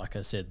have, like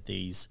I said,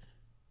 these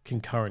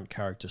concurrent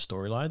character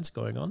storylines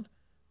going on.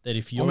 That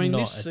if you're mean,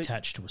 not this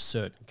attached to a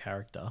certain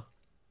character,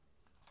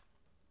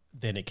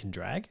 then it can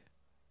drag.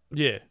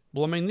 yeah.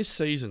 Well, I mean, this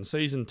season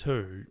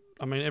 2,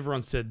 I mean,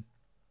 everyone said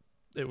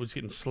it was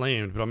getting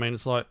slammed, but I mean,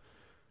 it's like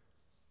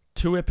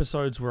 2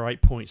 episodes were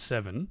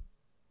 8.7.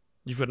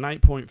 You've got an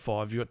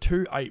 8.5, you've got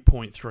 2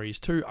 8.3s,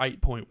 2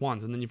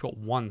 8.1s, and then you've got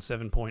 1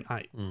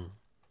 7.8.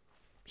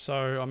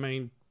 So, I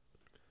mean,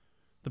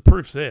 the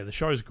proof's there. The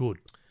show's good.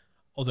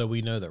 Although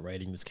we know that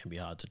ratings can be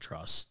hard to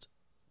trust.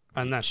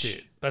 And that's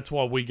it. That's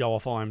why we go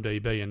off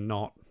IMDb and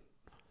not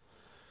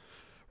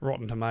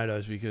Rotten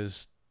Tomatoes,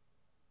 because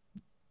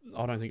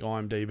I don't think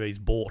IMDb's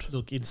bought.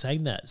 Look, in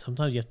saying that,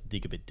 sometimes you have to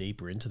dig a bit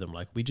deeper into them.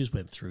 Like we just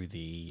went through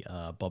the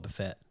Boba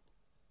Fett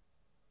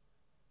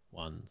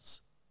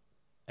ones,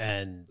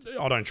 and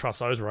I don't trust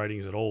those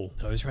ratings at all.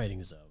 those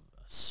ratings are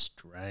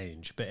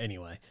strange. But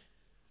anyway,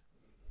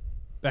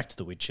 back to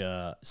The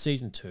Witcher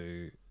season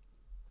 2.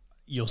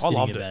 You're sitting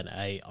loved about an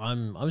 8.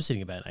 I'm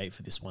sitting about an 8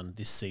 for this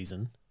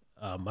season.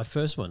 My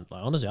first one,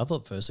 like honestly, I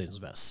thought the first season was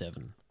about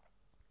 7.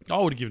 I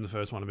would have given the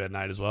first one about an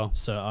 8 as well.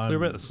 So They're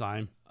about the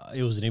same.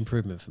 it was an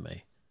improvement for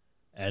me.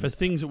 And For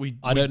things that we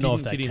I don't know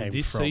if didn't that get in came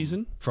this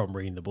season. from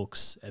reading the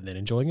books and then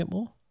enjoying it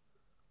more.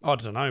 I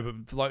don't know,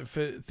 but like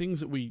for things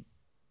that we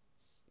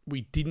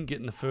didn't get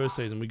in the first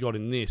season, we got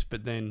in this,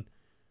 but then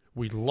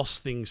we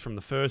lost things from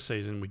the first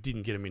season, we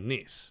didn't get them in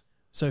this.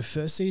 So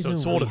first season, So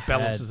it sort we of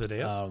balances had,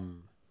 it out.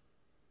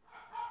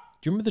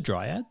 Do you remember the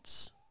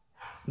Dryads?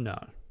 No.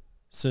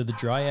 So the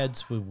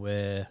Dryads were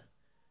where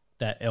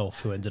that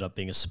elf who ended up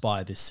being a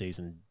spy this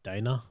season,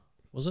 Dana,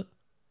 was it?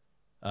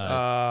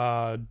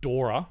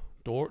 Dora.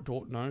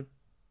 No.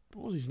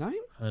 What was his name?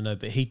 I don't know,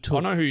 but he I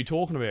took know who you're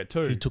talking about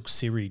too. he took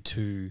Siri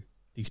to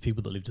these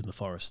people that lived in the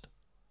forest.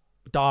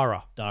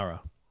 Dara.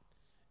 Dara.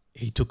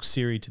 He took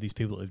Siri to these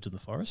people that lived in the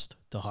forest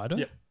to hide her.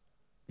 Yep.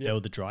 They Yep. were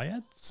the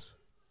Dryads.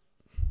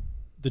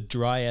 The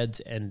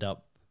Dryads end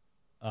up.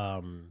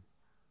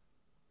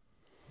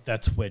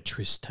 That's where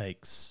Triss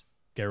takes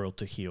Geralt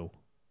to heal.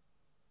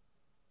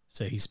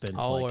 So he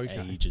spends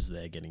ages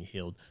there getting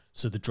healed.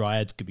 So the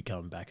Dryads could be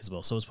coming back as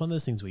well. So it's one of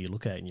those things where you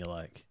look at it and you're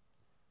like,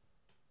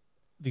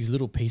 these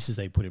little pieces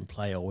they put in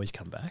play always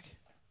come back.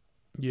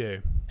 Yeah.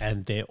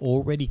 And they're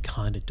already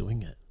kind of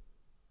doing it,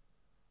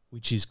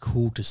 which is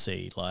cool to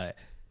see. Like,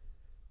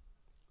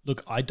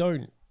 look, I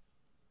don't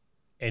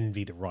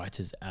envy the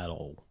writers at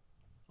all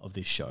of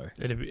this show.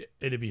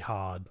 It'd be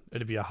hard.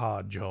 It'd be a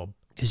hard job.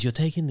 Because you're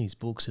taking these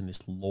books and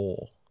this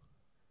lore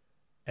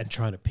and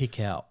trying to pick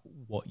out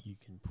what you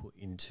can put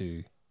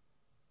into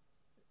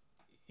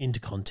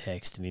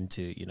context and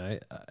into,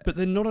 But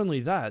then not only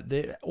that,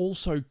 they're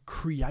also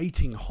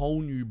creating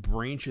whole new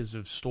branches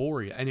of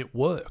story, and it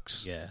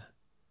works. yeah.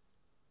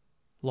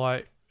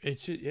 Like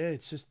it's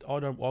just I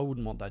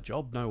wouldn't want that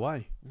job. No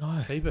way.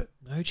 No, Keep it.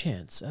 no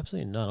chance.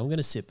 Absolutely none. I'm going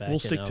to sit back. We'll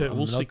stick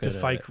to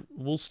fake.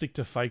 We'll stick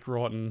to fake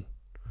writing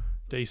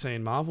DC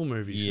and Marvel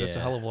movies. That's a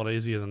Yeah. hell of a lot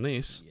easier than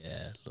this.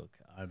 Yeah, look,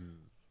 I'm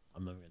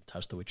not going to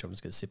touch The Witcher. I'm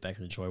just going to sit back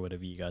and enjoy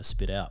whatever you guys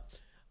spit out.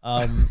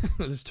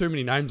 There's too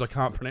many names I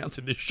can't pronounce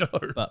in this show.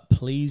 But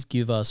please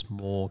give us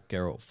more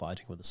Geralt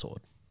fighting with a sword.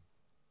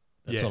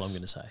 That's all Yes. I'm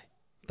going to say.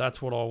 That's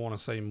what I want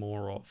to see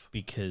more of.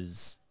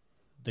 Because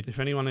If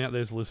anyone out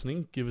there's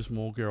listening, give us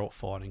more Geralt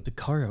fighting. the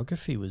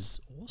choreography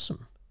was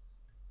awesome.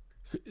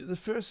 The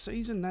first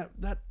season,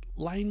 that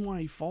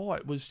laneway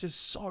fight was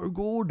just so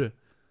good.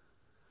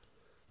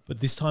 But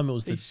this time it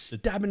was He's the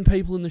stabbing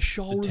people in the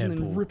shoulders and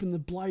temple. then ripping the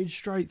blade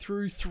straight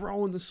through,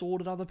 throwing the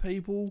sword at other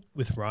people.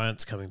 with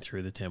Riot's coming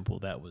through the temple.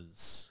 That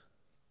was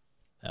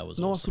Nice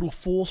awesome. little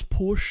force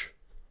push.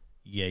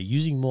 Yeah,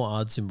 using more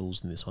art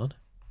symbols in this one,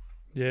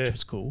 Yeah. which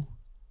was cool.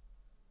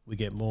 We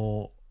get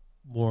more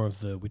of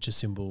the Witcher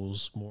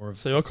symbols, more of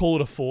See, I call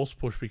it a force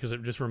push because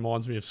it just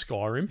reminds me of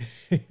Skyrim.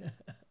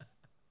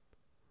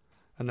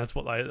 And that's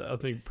what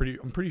I'm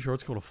pretty sure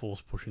it's called a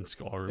force push in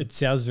Skyrim. It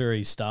sounds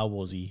very Star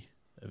Warsy.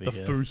 The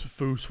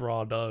Foos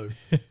Rado.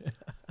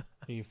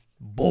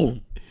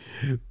 Boom.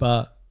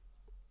 But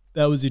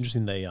that was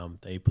interesting.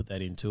 They put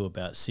that into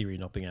about Ciri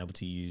not being able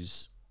to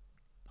use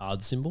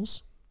Ard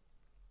symbols.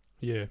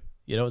 Yeah.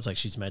 You know, it's like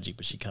she's magic,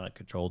 but she can't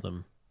control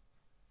them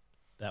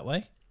that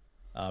way.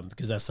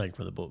 Because that's something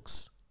from the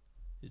books,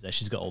 is that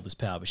she's got all this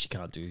power, but she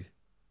can't do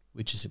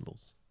Witcher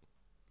symbols.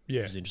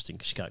 Yeah. Which is interesting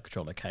because she can't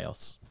control her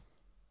chaos.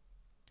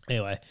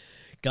 Anyway,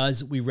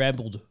 guys, we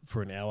rambled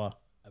for an hour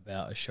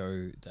about a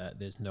show that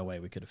there's no way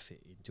we could have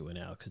fit into an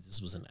hour because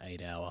this was an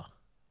 8-hour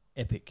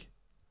epic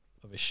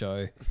of a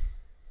show.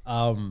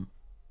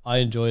 I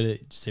enjoyed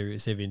it.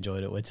 Sevi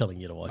enjoyed it. We're telling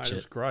you to watch it. It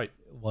was great.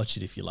 Watch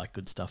it if you like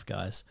good stuff,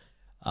 guys.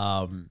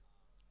 And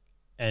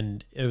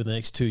over the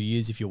next 2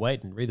 years, if you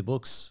wait and read the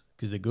books,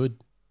 because they're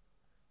good.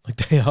 Like,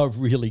 they are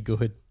really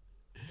good.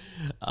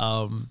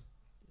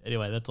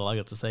 Anyway, that's all I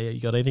got to say.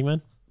 You got anything,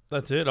 man?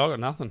 That's it. I got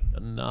nothing.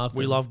 Got nothing.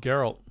 We love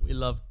Geralt. We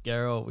love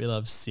Geralt. We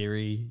love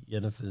Ciri.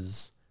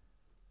 Yennefer's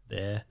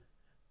there.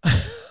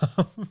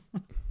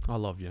 I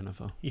love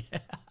Yennefer. Yeah.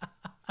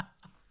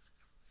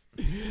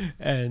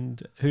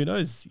 And who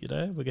knows, you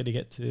know, we're going to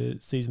get to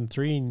season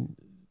 3 and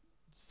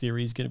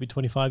Ciri's going to be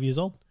 25 years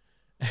old.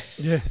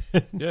 Yeah.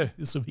 Yeah.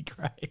 This will be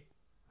great.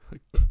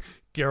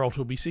 Geralt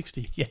will be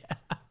 60. Yeah.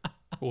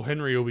 Or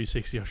Henry will be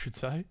 60, I should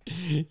say.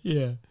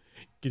 Yeah.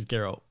 Because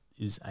Geralt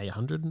is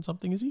 800 and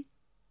something, is he?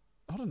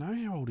 I don't know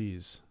how old he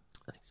is.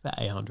 I think it's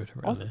about 800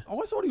 around there. I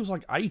thought he was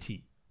like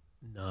 80.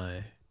 No,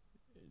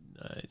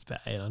 it's about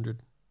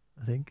 800,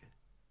 I think.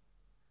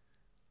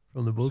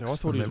 From the books. So I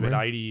thought he was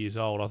about 80 years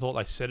old. I thought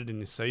they said it in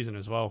this season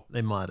as well.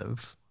 They might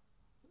have.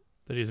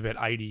 That he's about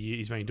 80 years.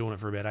 He's been doing it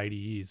for about 80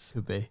 years.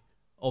 Could be.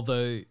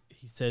 Although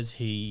he says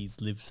he's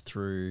lived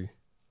through,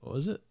 what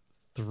was it?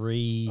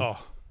 Three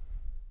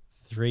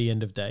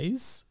end of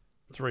days?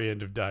 3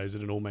 end of days,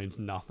 and it all means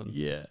nothing.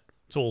 Yeah.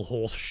 It's all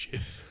horse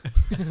shit.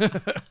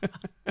 That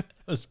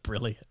was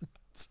brilliant.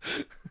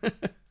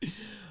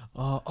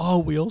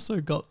 We also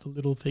got the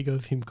little thing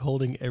of him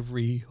calling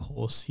every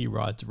horse he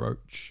rides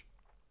Roach.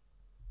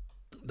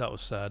 That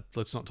was sad.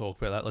 Let's not talk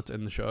about that. Let's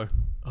end the show.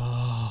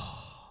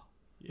 Oh,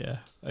 yeah.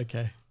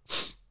 Okay.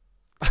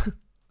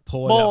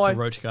 Pour it out for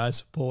Roach,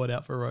 guys. Pour it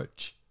out for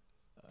Roach.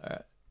 All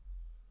right.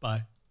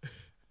 Bye.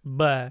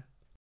 Bye.